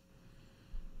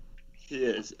 He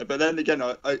is, but then again,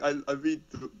 I read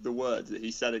the words that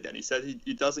he said again. He said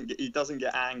he doesn't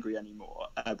get angry anymore,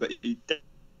 but he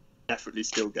definitely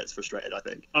still gets frustrated, I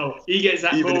think. Oh, he gets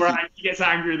that more. He gets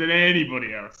angrier than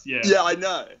anybody else. Yeah. Yeah, I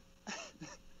know.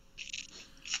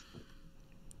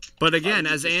 But again,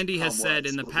 as Andy has said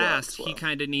in the past, he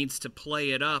kind of needs to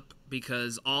play it up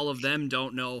because all of them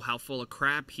don't know how full of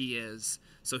crap he is.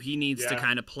 So he needs to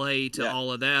kind of play to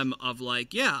all of them of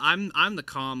like, yeah, I'm the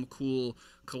calm, cool,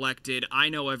 collected. I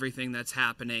know everything that's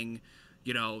happening.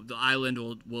 You know, the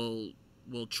island will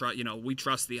trust. You know, we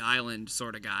trust the island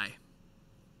sort of guy.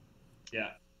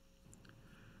 Yeah.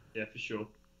 Yeah, for sure.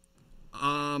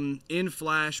 In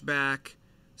flashback,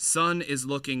 Sun is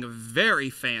looking very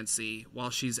fancy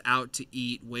while she's out to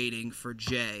eat waiting for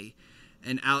Jay.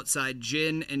 And outside,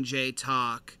 Jin and Jay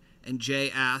talk, and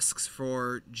Jay asks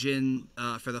for Jin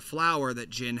for the flower that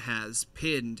Jin has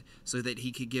pinned so that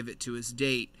he could give it to his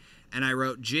date. And I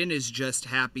wrote, Jin is just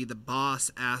happy the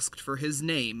boss asked for his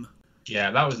name.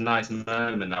 Yeah, that was a nice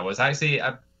moment. That was actually,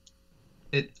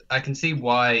 I can see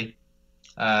why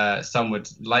some would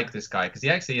like this guy, because he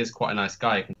actually is quite a nice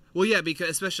guy. Well, yeah, because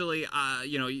especially,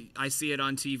 you know, I see it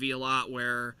on TV a lot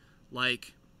where,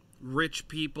 like, rich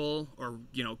people or,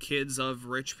 you know, kids of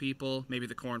rich people, maybe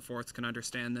the Cornforths can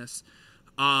understand this.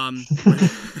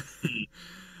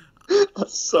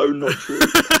 That's so not true.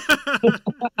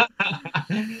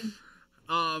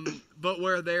 But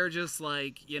where they're just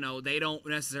like, you know, they don't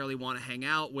necessarily want to hang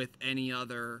out with any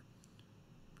other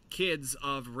kids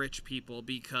of rich people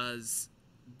because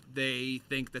they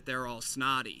think that they're all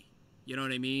snotty. You know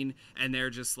what I mean? And they're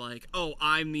just like, oh,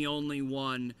 I'm the only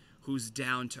one who's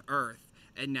down to earth.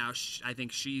 And now I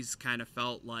think she's kind of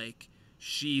felt like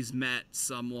she's met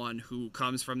someone who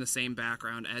comes from the same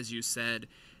background, as you said,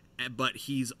 but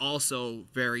he's also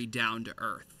very down to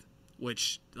earth,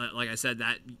 which, like I said,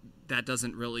 that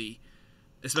doesn't really,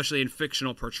 especially in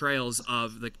fictional portrayals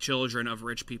of the children of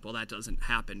rich people, that doesn't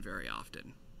happen very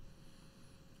often.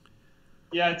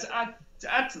 Yeah, to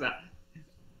add to that,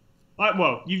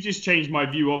 well, you've just changed my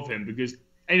view of him, because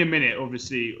in a minute,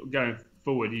 obviously, going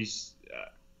forward,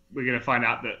 we're going to find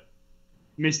out that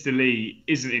Mr. Lee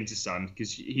isn't into Sun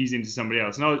because he's into somebody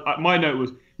else. And my note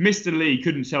was, Mr. Lee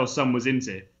couldn't tell Sun was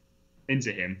into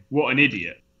him. What an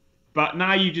idiot. But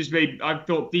now I've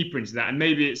thought deeper into that, and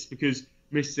maybe it's because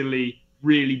Mr. Lee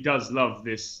really does love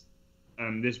this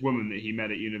woman that he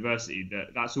met at university,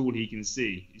 that's all he can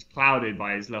see. He's clouded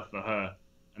by his love for her,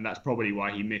 and that's probably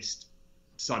why he missed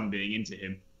Sun being into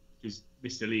him, because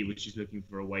Mr. Lee was just looking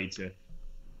for a way to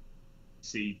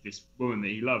see this woman that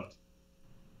he loved.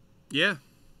 Yeah.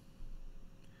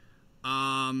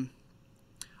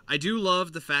 I do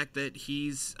love the fact that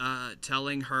he's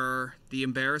telling her the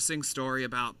embarrassing story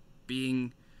about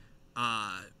being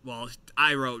well,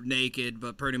 I wrote naked,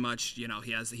 but pretty much, you know,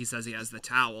 he says he has the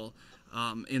towel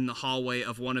in the hallway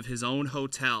of one of his own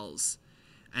hotels.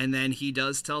 And then he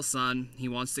does tell Sun he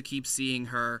wants to keep seeing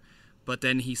her, but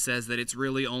then he says that it's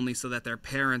really only so that their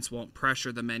parents won't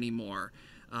pressure them anymore.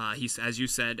 As you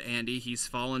said, Andy, he's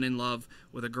fallen in love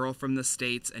with a girl from the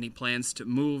States, and he plans to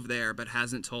move there, but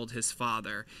hasn't told his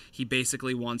father. He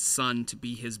basically wants Sun to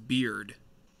be his beard.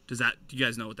 Do you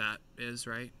guys know what that is,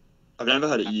 right? I've never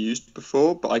heard it used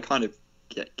before, but I kind of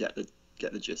get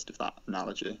the gist of that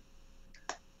analogy.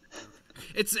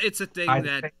 It's a thing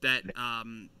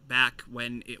that back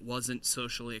when it wasn't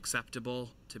socially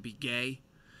acceptable to be gay,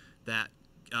 that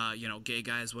you know, gay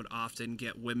guys would often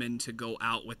get women to go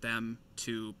out with them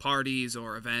to parties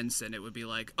or events, and it would be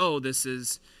like, oh, this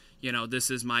is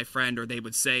my friend, or they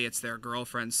would say it's their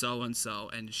girlfriend so-and-so,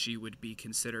 and she would be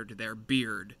considered their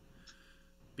beard,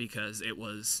 because it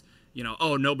was, you know,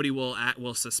 oh, nobody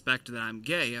will suspect that I'm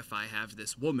gay if I have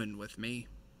this woman with me.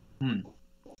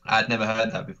 I'd never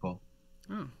heard that before.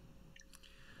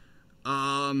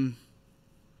 Oh.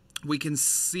 We can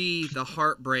see the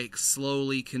heartbreak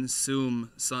slowly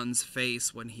consume Sun's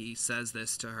face when he says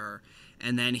this to her,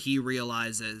 and then he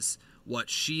realizes what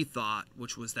she thought,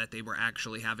 which was that they were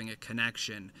actually having a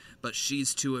connection, but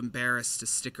she's too embarrassed to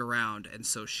stick around, and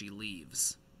so she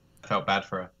leaves. I felt bad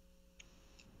for her.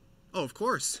 Oh, of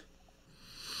course.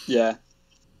 Yeah,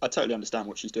 I totally understand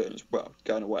what she's doing as well.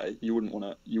 Going away, you wouldn't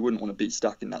want to be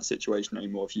stuck in that situation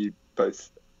anymore if you both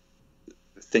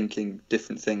thinking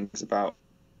different things about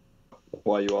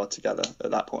why you are together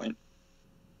at that point.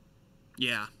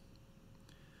 Yeah.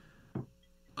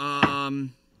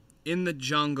 In the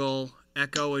jungle,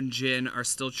 Echo and Jin are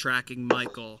still tracking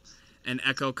Michael, and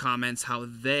Echo comments how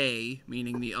they,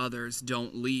 meaning the others,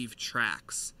 don't leave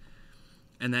tracks.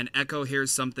 And then Echo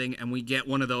hears something, and we get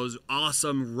one of those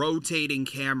awesome rotating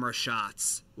camera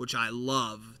shots, which I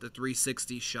love, the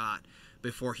 360 shot,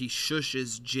 before he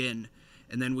shushes Jin.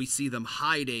 And then we see them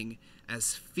hiding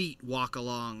as feet walk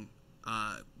along,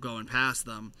 going past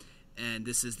them. And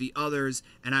this is the others.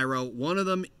 And I wrote, one of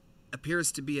them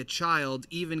appears to be a child,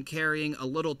 even carrying a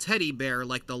little teddy bear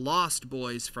like the Lost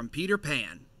Boys from Peter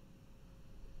Pan.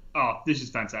 Oh, this is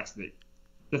fantastic.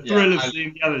 The thrill of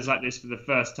seeing the others like this for the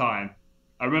first time,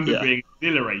 I remember being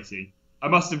exhilarating. I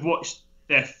must have watched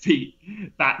their feet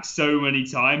back so many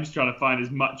times, trying to find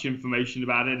as much information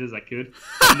about it as I could.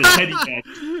 And the teddy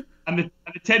bear, and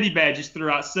the teddy bear just threw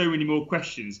out so many more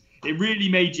questions. It really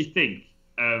made you think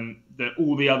that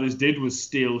all the others did was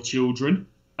steal children,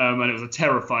 and it was a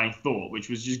terrifying thought, which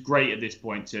was just great at this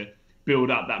point to build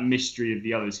up that mystery of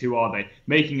the others. Who are they?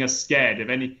 Making us scared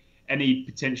of any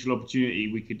potential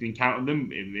opportunity we could encounter them.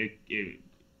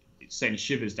 It sends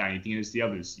shivers down you thinking it's the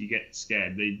others. You get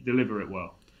scared. They deliver it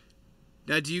well.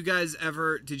 Now, did you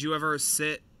ever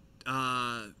sit,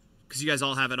 because you guys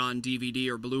all have it on DVD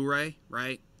or Blu-ray,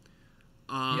 right?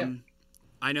 Yeah.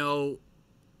 I know,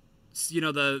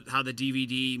 how the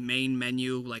DVD main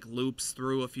menu like loops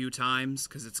through a few times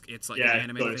because it's like an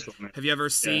animated thing. Have you ever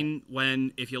seen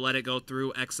when, if you let it go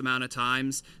through X amount of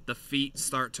times, the feet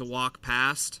start to walk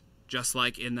past, just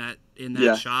like in that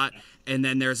shot? And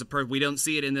then there's we don't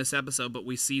see it in this episode, but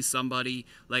we see somebody,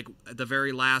 like the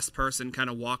very last person, kind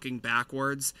of walking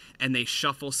backwards, and they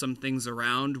shuffle some things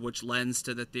around, which lends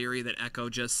to the theory that Echo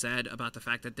just said about the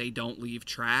fact that they don't leave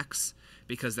tracks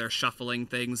because they're shuffling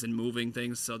things and moving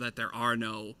things so that there are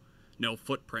no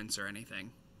footprints or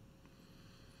anything.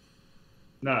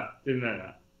 No, didn't know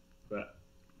that. But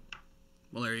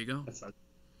well, there you go.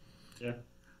 Yeah.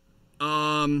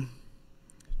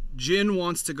 Jin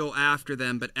wants to go after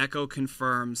them, but Echo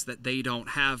confirms that they don't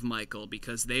have Michael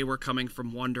because they were coming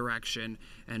from one direction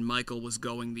and Michael was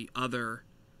going the other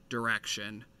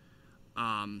direction.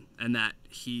 And that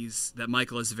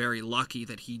Michael is very lucky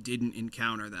that he didn't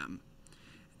encounter them.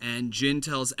 And Jin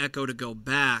tells Echo to go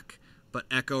back, but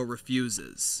Echo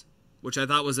refuses, which I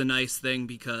thought was a nice thing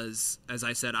because, as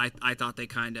I said, I thought they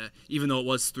kind of, even though it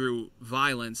was through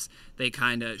violence, they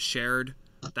kind of shared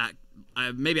that,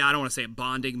 maybe I don't want to say a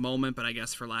bonding moment, but I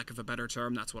guess for lack of a better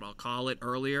term, that's what I'll call it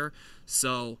earlier.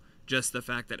 So just the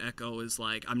fact that Echo is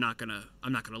like, I'm not gonna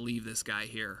leave this guy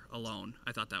here alone.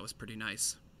 I thought that was pretty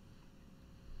nice.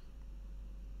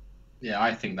 Yeah,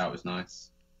 I think that was nice.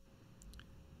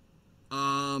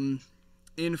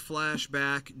 In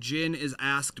flashback, Jin is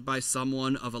asked by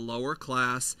someone of a lower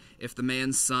class if the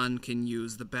man's son can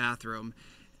use the bathroom.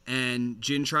 And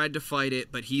Jin tried to fight it,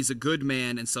 but he's a good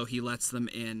man, and so he lets them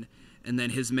in. And then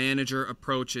his manager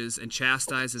approaches and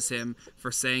chastises him for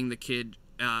saying the kid,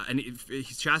 and he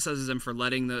chastises him for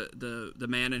letting the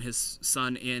man and his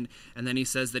son in. And then he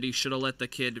says that he should have let the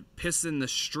kid piss in the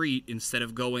street instead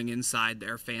of going inside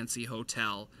their fancy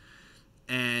hotel.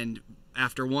 And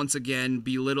after once again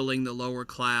belittling the lower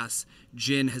class,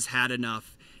 Jin has had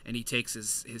enough, and he takes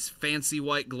his fancy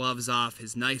white gloves off,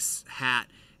 his nice hat,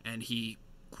 and he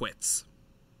quits.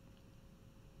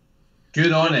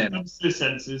 Good on him. His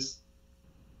senses.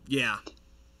 Yeah.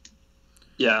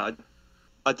 Yeah,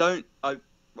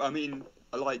 I mean,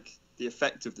 I like the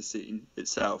effect of the scene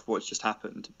itself, what's just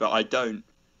happened, but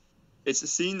it's a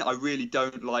scene that I really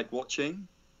don't like watching.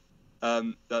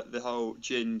 That the whole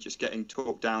Jin just getting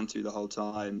talked down to the whole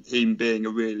time, him being a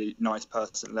really nice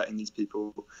person, letting these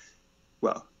people,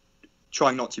 well,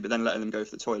 trying not to, but then letting them go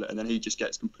for the toilet, and then he just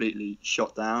gets completely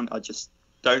shot down. I just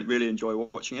don't really enjoy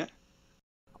watching it.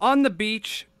 On the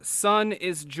beach, Sun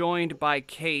is joined by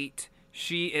Kate.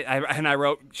 I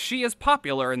wrote, she is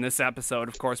popular in this episode.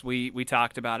 Of course, we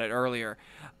talked about it earlier.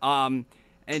 And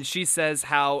she says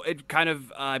how it kind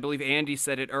of, I believe Andy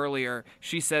said it earlier,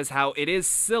 she says how it is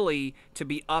silly to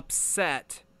be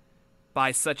upset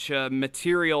by such a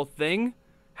material thing.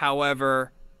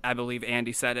 However, I believe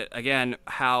Andy said it again,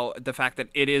 how the fact that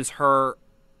it is her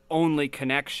only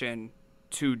connection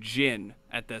to Jin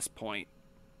at this point.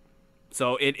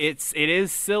 So it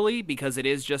is silly because it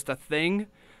is just a thing,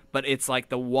 but it's like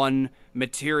the one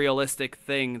materialistic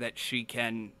thing that she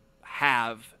can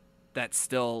have that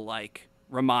still like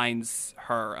reminds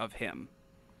her of him.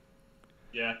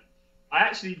 Yeah. I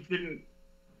actually didn't...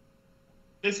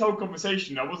 This whole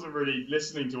conversation, I wasn't really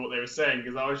listening to what they were saying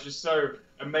because I was just so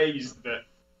amazed that...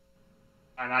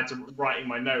 And I had to write in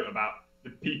my note about the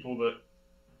people that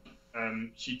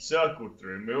she'd circled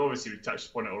through. And we touched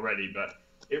upon it already, but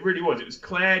It really was. It was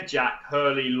Claire, Jack,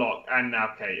 Hurley, Locke, and now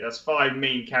Kate. That's 5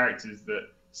 main characters that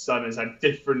Sun has had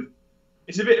different.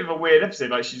 It's a bit of a weird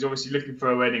episode. Like, she's obviously looking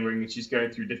for a wedding ring, and she's going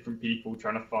through different people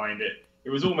trying to find it. It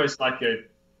was almost like I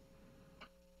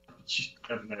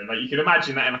don't know, like you could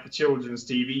imagine that in like a children's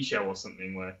TV show or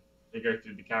something where they go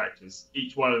through the characters,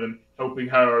 each one of them helping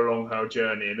her along her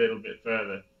journey a little bit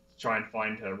further to try and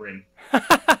find her ring.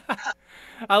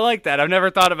 I like that. I've never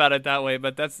thought about it that way,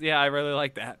 but I really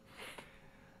like that.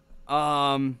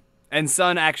 And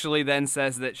Sun actually then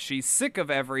says that she's sick of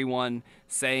everyone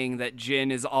saying that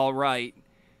Jin is all right,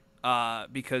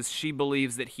 because she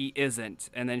believes that he isn't.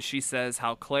 And then she says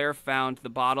how Claire found the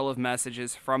bottle of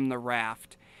messages from the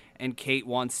raft, and Kate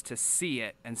wants to see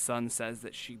it, and Sun says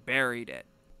that she buried it.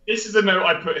 This is a note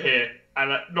I put here,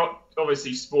 and not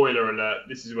obviously spoiler alert,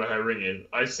 this is where her ring is.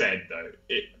 I said, though,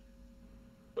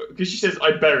 because she says,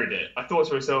 I buried it. I thought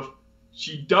to myself,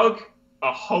 she dug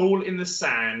a hole in the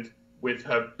sand with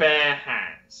her bare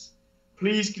hands.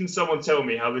 Please can someone tell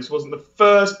me how this wasn't the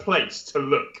first place to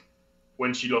look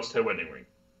when she lost her wedding ring?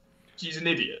 She's an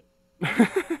idiot.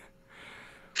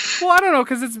 Well, I don't know,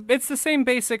 because it's the same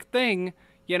basic thing.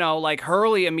 You know, like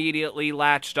Hurley immediately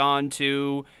latched on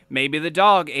to maybe the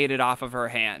dog ate it off of her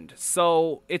hand.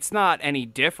 So it's not any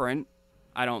different,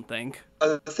 I don't think.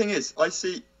 The thing is, I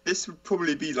see this would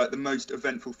probably be like the most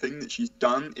eventful thing that she's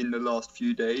done in the last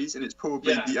few days, and it's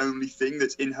probably the only thing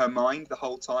that's in her mind the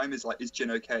whole time is like, is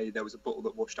Jin okay? There was a bottle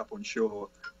that washed up on shore.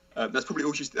 That's probably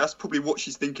what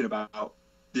she's thinking about.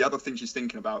 The other thing she's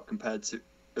thinking about compared to,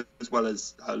 as well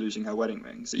as her losing her wedding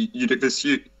ring. So you'd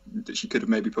assume that she could have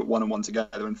maybe put one and one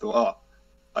together and thought,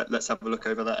 let's have a look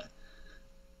over there.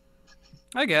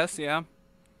 I guess, yeah.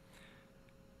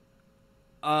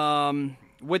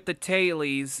 With the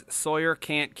tailies, Sawyer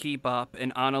can't keep up,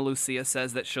 and Ana Lucia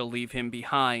says that she'll leave him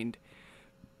behind.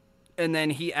 And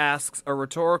then he asks a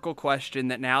rhetorical question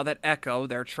that now that Echo,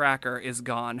 their tracker, is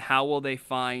gone, how will they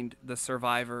find the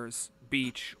survivors'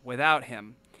 beach without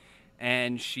him?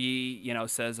 And she,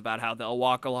 says about how they'll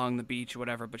walk along the beach or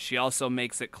whatever, but she also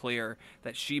makes it clear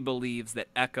that she believes that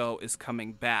Echo is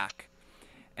coming back.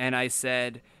 And I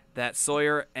said that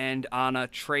Sawyer and Anna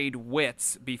trade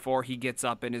wits before he gets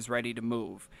up and is ready to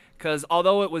move. Because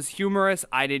although it was humorous,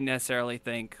 I didn't necessarily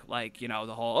think,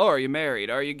 the whole, are you married?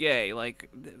 Are you gay?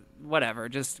 Whatever.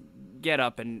 Just get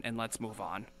up and let's move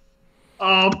on.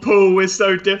 Oh, Paul, we're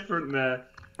so different there.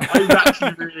 I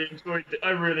actually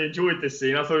really enjoyed this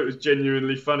scene. I thought it was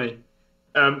genuinely funny.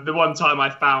 The one time I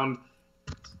found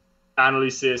Ana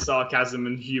Lucia's sarcasm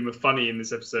and humor funny in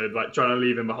this episode, like trying to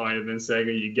leave him behind and then saying,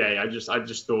 "Are you gay?" I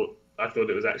thought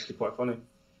it was actually quite funny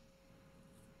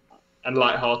and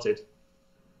lighthearted.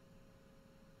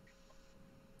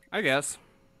 I guess.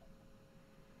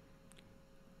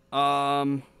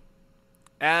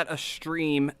 At a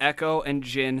stream, Echo and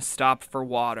Jin stop for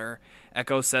water.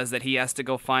 Echo says that he has to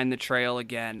go find the trail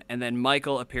again, and then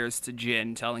Michael appears to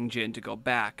Jin, telling Jin to go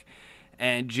back.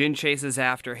 And Jin chases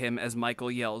after him as Michael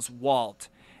yells, "Walt!"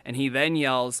 And he then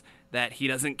yells that he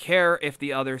doesn't care if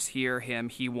the others hear him.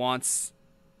 He wants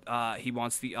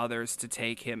the others to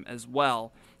take him as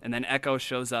well. And then Echo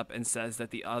shows up and says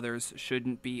that the others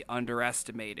shouldn't be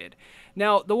underestimated.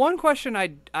 Now, the one question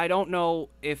I don't know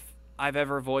if I've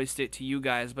ever voiced it to you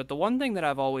guys, but the one thing that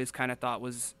I've always kind of thought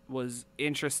was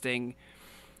interesting,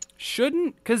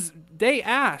 because they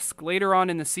ask later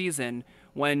on in the season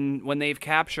when they've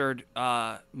captured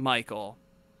Michael,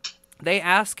 they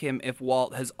ask him if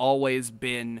Walt has always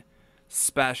been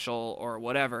special or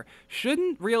whatever.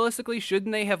 Shouldn't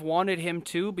they have wanted him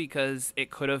to, because it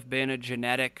could have been a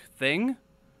genetic thing?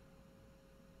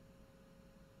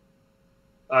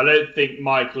 I don't think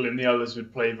Michael and the others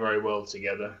would play very well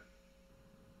together.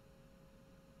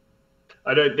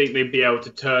 I don't think they'd be able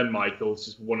to turn Michael to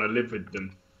just want to live with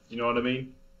them. You know what I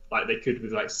mean? Like they could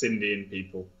with Cindy and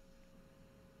people.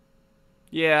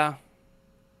 Yeah.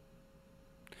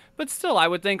 But still, I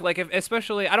would think,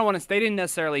 especially, I don't want to, they didn't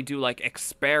necessarily do,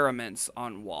 experiments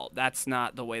on Walt. That's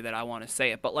not the way that I want to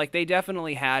say it. But, they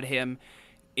definitely had him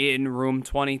in room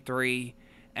 23,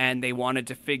 and they wanted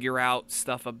to figure out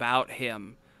stuff about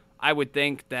him. I would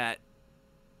think that,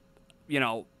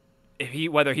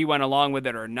 whether he went along with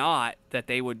it or not, that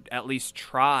they would at least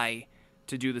try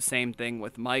to do the same thing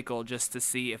with Michael, just to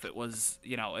see if it was,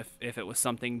 if it was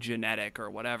something genetic or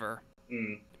whatever.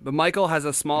 But Michael has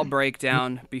a small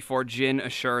breakdown before Jin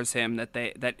assures him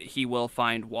that he will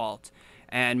find Walt,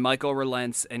 and Michael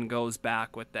relents and goes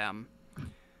back with them.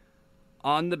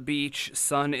 On the beach,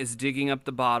 Sun is digging up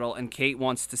the bottle, and Kate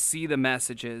wants to see the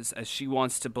messages, as she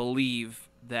wants to believe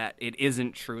that it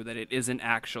isn't true, that it isn't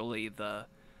actually the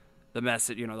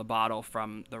message, the bottle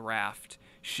from the raft.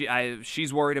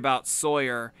 she's worried about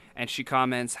Sawyer, and she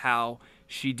comments how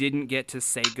she didn't get to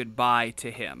say goodbye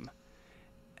to him.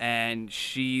 And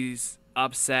she's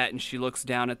upset, and she looks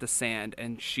down at the sand,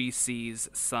 and she sees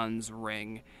Sun's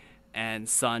ring, and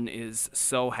Sun is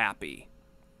so happy.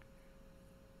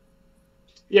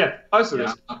 Yeah, I saw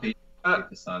this. Happy for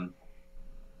Sun.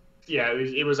 Yeah,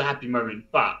 it was a happy moment.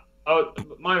 But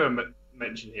my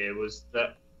mention here was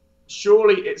that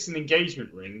surely it's an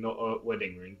engagement ring, not a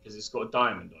wedding ring, because it's got a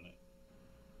diamond on it.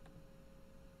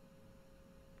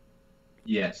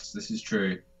 Yes, this is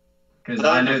true. Because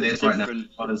I know this right now.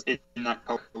 In that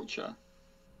culture,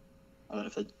 I don't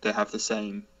know if they have the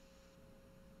same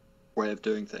way of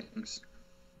doing things.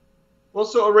 What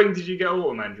sort of ring did you get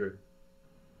Autumn, Andrew?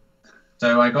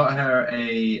 So I got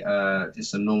her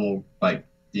just a normal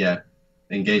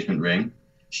engagement ring.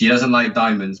 She doesn't like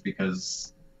diamonds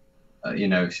because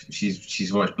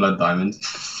she's watched Blood Diamond.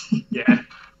 Yeah.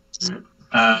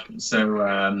 I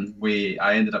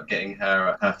ended up getting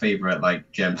her favorite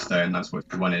gemstone. That's what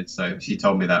she wanted. So she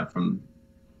told me that from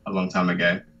a long time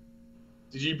ago.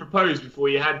 Did you propose before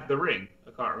you had the ring?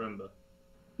 I can't remember.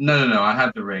 No. I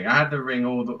had the ring. I had the ring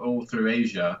all through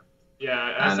Asia.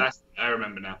 Yeah, I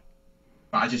remember now.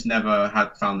 But I just never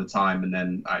had found the time, and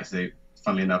then actually,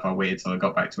 funnily enough, I waited till I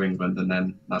got back to England, and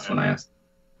then that's when I asked.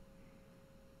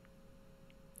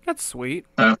 That's sweet.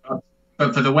 But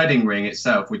for the wedding ring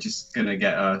itself, we're just gonna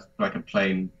get a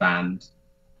plain band.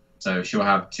 So she'll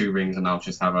have 2 rings, and I'll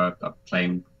just have a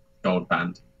plain gold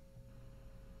band.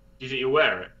 Do you think you'll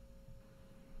wear it?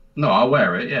 No, I'll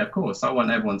wear it. Yeah, of course. I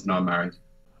want everyone to know I'm married.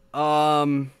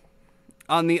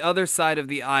 On the other side of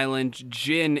the island,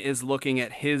 Jin is looking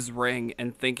at his ring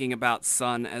and thinking about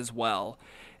Sun as well.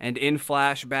 And in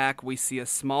flashback, we see a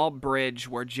small bridge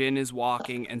where Jin is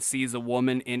walking and sees a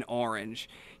woman in orange.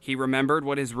 He remembered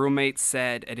what his roommate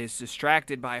said and is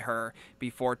distracted by her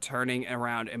before turning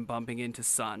around and bumping into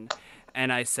Sun.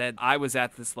 And I said, I was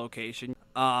at this location.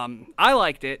 I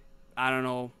liked it. I don't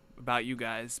know about you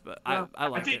guys, but I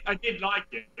liked it. I did like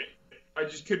it. I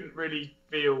just couldn't really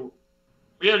feel...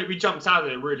 We jumped out of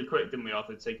there really quick, didn't we,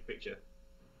 Arthur, to take a picture?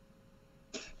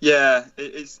 Yeah,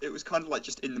 it was kind of like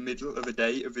just in the middle of a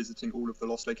day of visiting all of the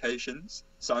lost locations.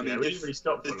 So I mean, we didn't really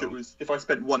stop for long. If I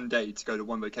spent one day to go to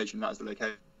one location, that was the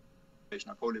location,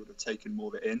 I probably would have taken more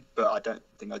of it in. But I don't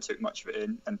think I took much of it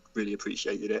in, and really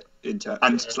appreciated it.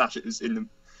 Slash, it was in the.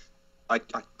 I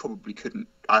probably couldn't.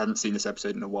 I hadn't seen this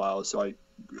episode in a while, so I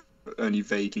only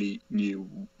vaguely knew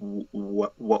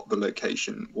what the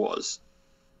location was.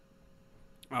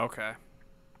 Okay.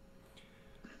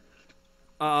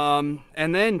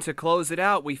 And then to close it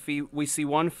out, we see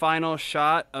one final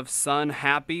shot of Sun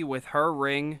happy with her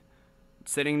ring,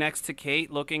 sitting next to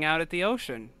Kate, looking out at the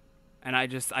ocean. And I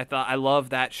love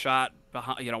that shot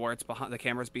behind, where it's behind, the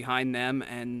camera's behind them,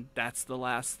 and that's the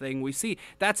last thing we see.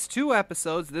 That's 2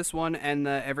 episodes, this one and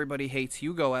the Everybody Hates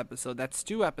Hugo episode. That's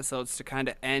 2 episodes to kind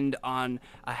of end on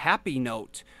a happy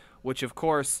note, which of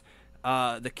course,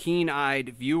 the keen-eyed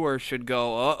viewer should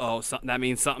go, uh-oh, that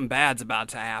means something bad's about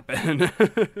to happen.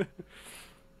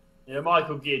 Yeah,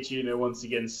 Michael Giacchino once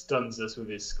again stuns us with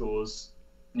his scores.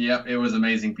 Yep, it was an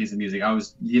amazing piece of music.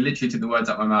 You literally took the words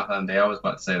out of my mouth, Andy. I was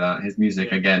about to say that. His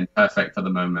music, again, perfect for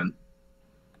the moment.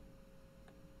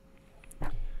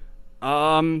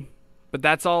 But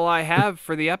that's all I have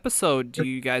for the episode. Do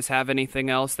you guys have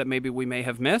anything else that maybe we may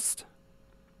have missed?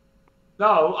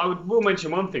 No, will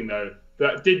mention one thing, though,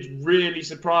 that did really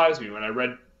surprise me when I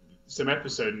read some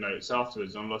episode notes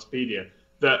afterwards on Lostpedia,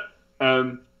 that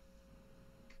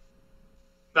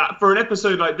for an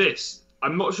episode like this,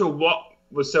 I'm not sure what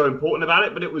was so important about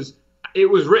it, but it was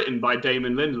written by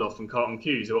Damon Lindelof and Carlton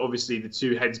Cuse, who are obviously the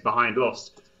 2 heads behind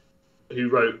Lost, who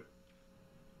wrote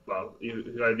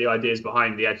the ideas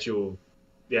behind the actual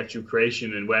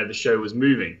creation and where the show was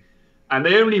moving. And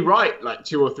they only write like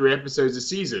 2 or 3 episodes a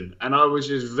season. And I was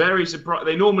just very surprised.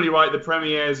 They normally write the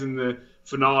premieres and the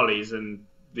finales and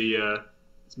the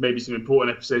maybe some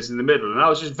important episodes in the middle. And I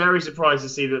was just very surprised to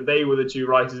see that they were the 2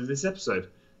 writers of this episode.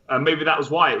 Maybe that was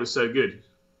why it was so good.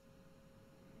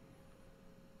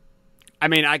 I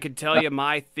mean, I could tell you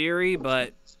my theory,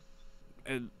 but,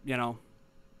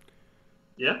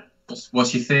 Yeah?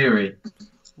 What's your theory?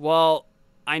 Well,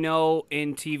 I know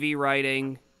in TV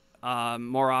writing...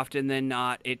 more often than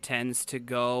not, it tends to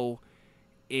go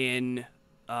in,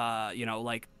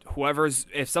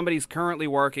 if somebody's currently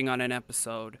working on an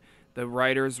episode, the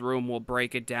writer's room will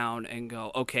break it down and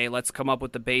go, okay, let's come up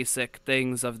with the basic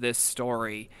things of this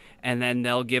story. And then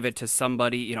they'll give it to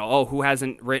somebody, who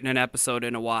hasn't written an episode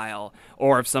in a while.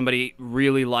 Or if somebody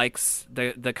really likes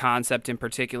the concept in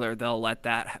particular, they'll let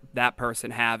that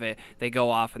person have it. They go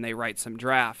off and they write some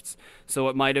drafts. So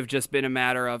it might have just been a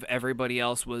matter of everybody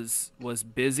else was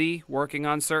busy working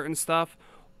on certain stuff.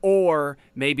 Or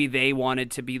maybe they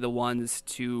wanted to be the ones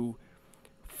to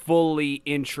fully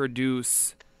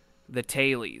introduce the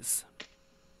tailies,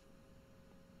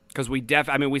 because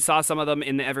we saw some of them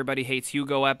in the Everybody Hates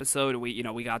Hugo episode.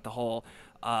 We got the whole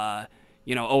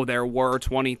there were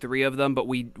 23 of them, but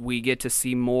we get to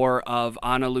see more of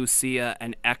Ana Lucia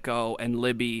and Echo and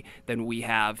Libby than we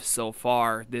have so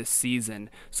far this season.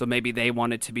 So maybe they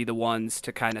wanted to be the ones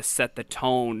to kind of set the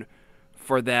tone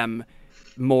for them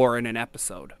more in an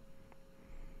episode.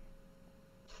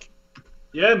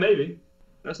 Yeah, maybe.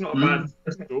 That's not a bad.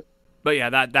 That's not cool. But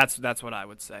yeah, that's what I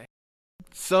would say.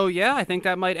 So yeah, I think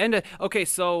that might end it. Okay,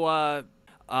 so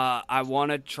I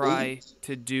want to try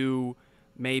to do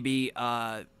maybe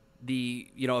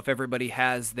if everybody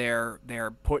has their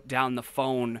put down the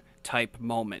phone type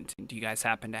moment. Do you guys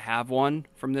happen to have one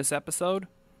from this episode?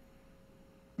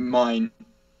 Mine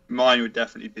would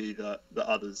definitely be the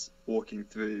others walking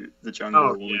through the jungle.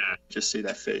 Oh yeah, just see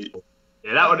their feet.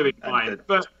 Yeah, that would have been fine.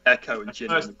 But Echo and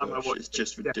Jin in the bush is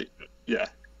just ridiculous. Yeah.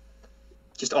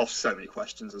 Just asks so many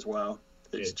questions as well.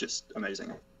 It's just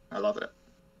amazing. I love it.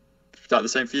 Is that the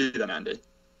same for you then, Andy?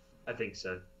 I think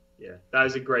so. Yeah, that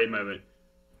was a great moment.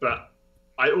 But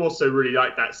I also really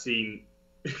like that scene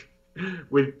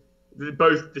with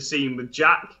both the scene with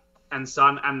Jack and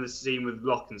Son and the scene with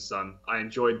Locke and Son. I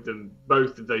enjoyed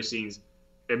both of those scenes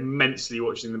immensely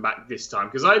watching them back this time,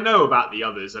 because I know about the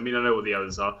others. I mean, I know what the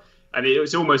others are. And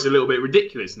it's almost a little bit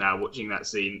ridiculous now watching that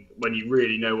scene when you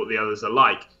really know what the others are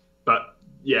like. But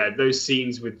yeah, those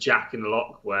scenes with Jack and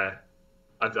Locke, where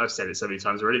I've said it so many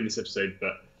times already in this episode,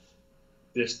 but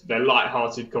just their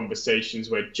light-hearted conversations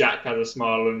where Jack has a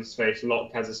smile on his face,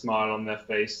 Locke has a smile on their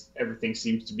face, everything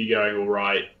seems to be going all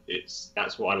right.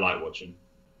 That's what I like watching.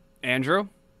 Andrew?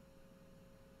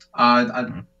 I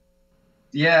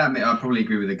mean, I probably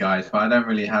agree with the guys, but I don't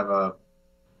really have a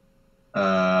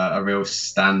real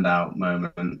standout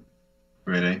moment,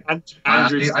 really. And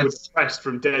Andrew's depressed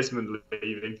from Desmond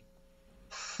leaving.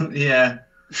 Yeah.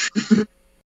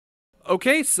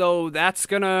 Okay, so that's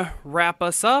gonna wrap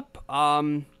us up.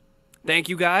 Thank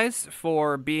you guys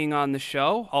for being on the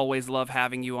show. Always love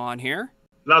having you on here.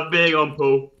 Love being on,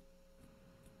 Paul.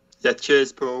 Yeah,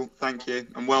 cheers, Paul. Thank you.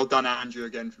 And well done, Andrew,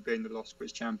 again, for being the Lost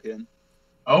Quiz champion.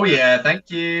 Oh, yeah,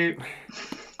 thank you.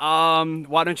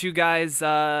 Why don't you guys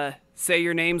say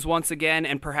your names once again,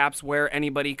 and perhaps where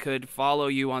anybody could follow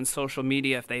you on social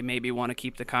media if they maybe want to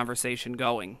keep the conversation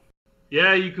going.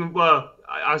 Yeah, you can. Well,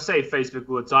 I say Facebook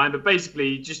all the time, but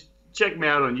basically just check me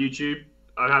out on YouTube.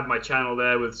 I have my channel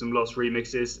there with some Lost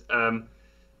remixes.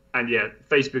 And yeah,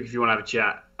 Facebook if you want to have a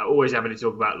chat. I'm always happy to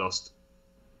talk about Lost.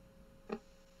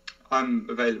 I'm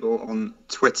available on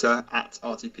Twitter at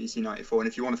RTPC94. And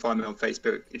if you want to find me on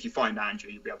Facebook, if you find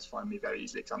Andrew, you'll be able to find me very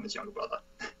easily because I'm his younger brother.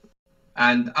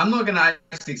 And I'm not going to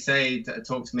actually say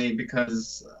talk to me,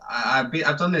 because I've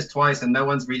done this twice and no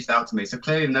one's reached out to me. So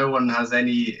clearly no one has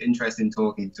any interest in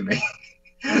talking to me.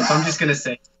 So I'm just going to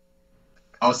say,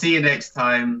 I'll see you next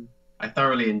time. I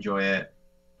thoroughly enjoy it.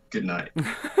 Good night.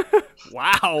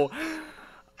 Wow.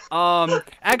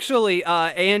 Actually,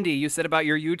 Andy, you said about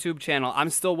your YouTube channel. I'm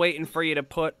still waiting for you to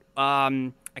put,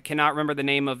 I cannot remember the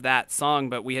name of that song,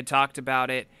 but we had talked about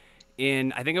it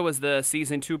in, I think it was the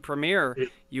season 2 premiere.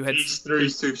 You had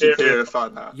Superior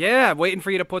 5 hours. Yeah, waiting for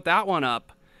you to put that one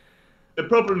up. The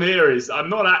problem here is I'm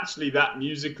not actually that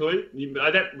musically.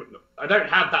 I don't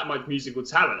have that much musical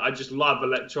talent. I just love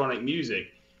electronic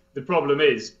music. The problem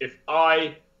is if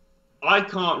I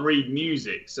can't read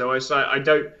music, so I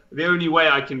don't. The only way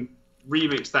I can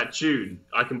remix that tune,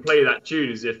 I can play that tune,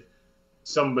 is if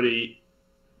somebody,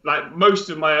 like most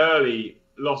of my early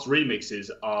Lost remixes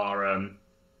are,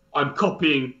 I'm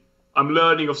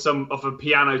learning off a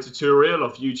piano tutorial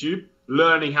off YouTube,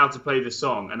 learning how to play the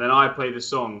song, and then I play the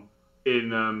song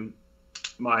in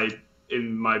my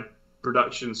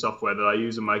production software that I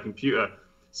use on my computer.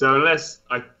 So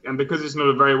because it's not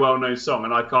a very well-known song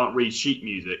and I can't read sheet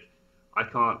music, I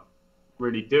can't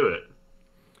really do it.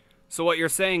 So what you're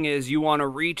saying is you want to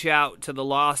reach out to the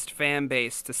Lost fan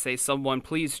base to say, someone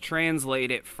please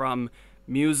translate it from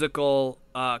musical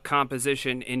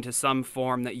composition into some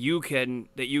form that you can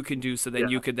do, so then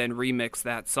you could then remix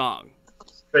that song.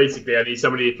 Basically, I need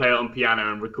somebody to play it on piano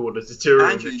and record a tutorial.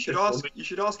 Andrew, you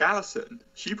should ask Alison.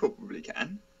 She probably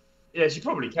can. Yeah, she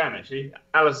probably can, actually.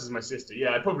 Alice is my sister.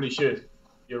 Yeah, I probably should.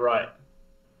 You're right.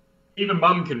 Even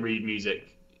Mum can read music.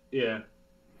 Yeah.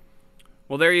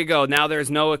 Well, there you go. Now there's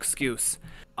no excuse.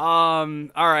 All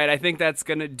right, I think that's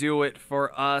gonna do it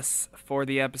for us for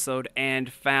the episode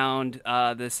and found.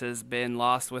 This has been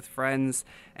Lost with Friends,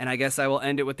 and I guess I will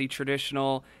end it with the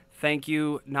traditional thank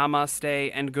you,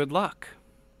 namaste, and good luck.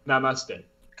 Namaste.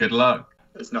 Good luck.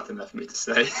 There's nothing left for me to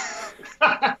say.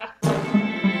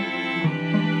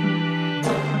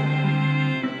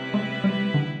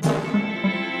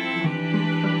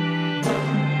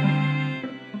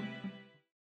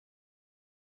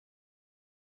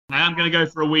 I am going to go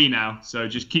for a wee now, so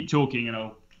just keep talking and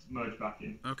I'll merge back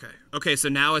in. Okay, so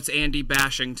now it's Andy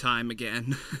bashing time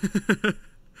again.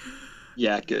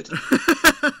 Yeah, good.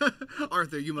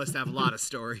 Arthur, you must have a lot of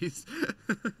stories.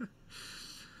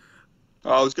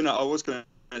 I was gonna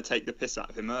take the piss out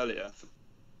of him earlier.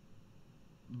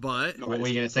 But Not what were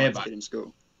you going gonna say about in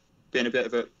school? Being a bit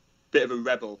of a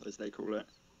rebel, as they call it.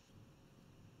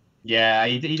 Yeah,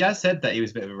 he has said that he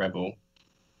was a bit of a rebel.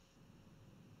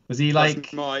 Was he like?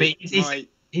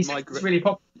 He's really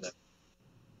popular.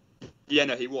 Yeah,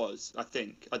 no, he was. I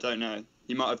think. I don't know.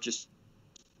 He might have just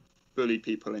bullied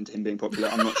people into him being popular.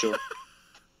 I'm not sure.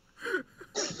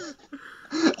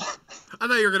 I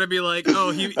thought you were gonna be like,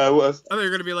 oh, he. I thought you were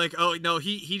gonna be like, oh no,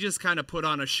 he just kind of put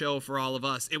on a show for all of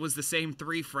us. It was the same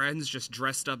three friends, just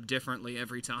dressed up differently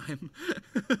every time.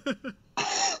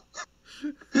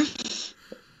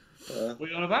 What are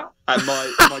you on about? And my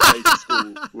days at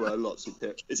school were lots of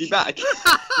tips. Is he back?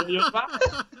 You're back?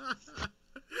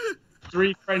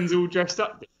 3 friends all dressed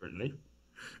up differently.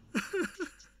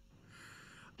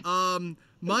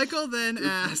 Michael then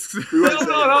asks.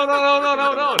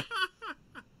 No.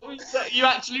 You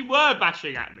actually were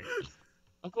bashing at me.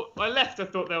 I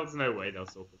thought there was no way they were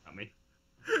talking at me.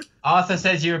 Arthur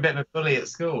says you were a bit of a bully at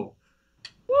school.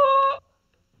 What?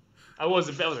 I was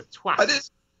a twat. I didn't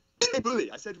say bully.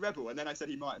 I said rebel, and then I said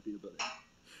he might have been a bully.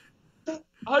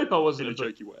 I hope I wasn't In a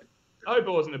jokey way. I hope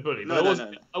I wasn't a bully. But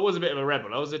No. I was a bit of a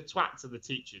rebel. I was a twat to the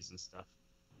teachers and stuff.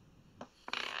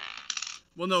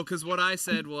 Well, no, because what I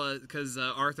said was because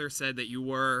Arthur said that you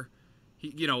were,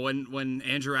 when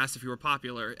Andrew asked if you were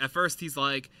popular, at first he's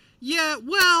like, yeah,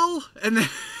 well, and then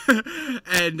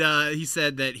he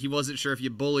said that he wasn't sure if you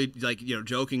bullied,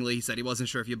 jokingly, he said he wasn't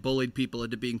sure if you bullied people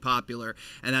into being popular,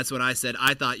 and that's what I said.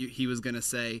 I thought he was going to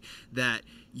say that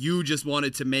you just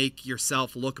wanted to make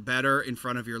yourself look better in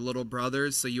front of your little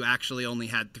brothers, so you actually only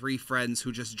had 3 friends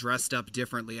who just dressed up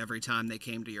differently every time they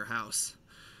came to your house.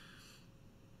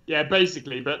 Yeah,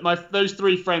 basically, but those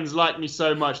 3 friends liked me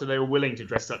so much that they were willing to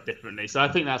dress up differently, so I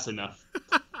think that's enough.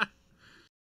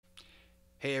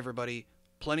 Hey everybody,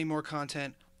 plenty more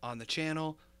content on the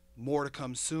channel, more to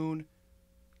come soon.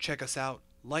 Check us out,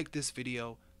 like this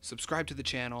video, subscribe to the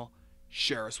channel,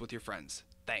 share us with your friends.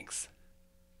 Thanks.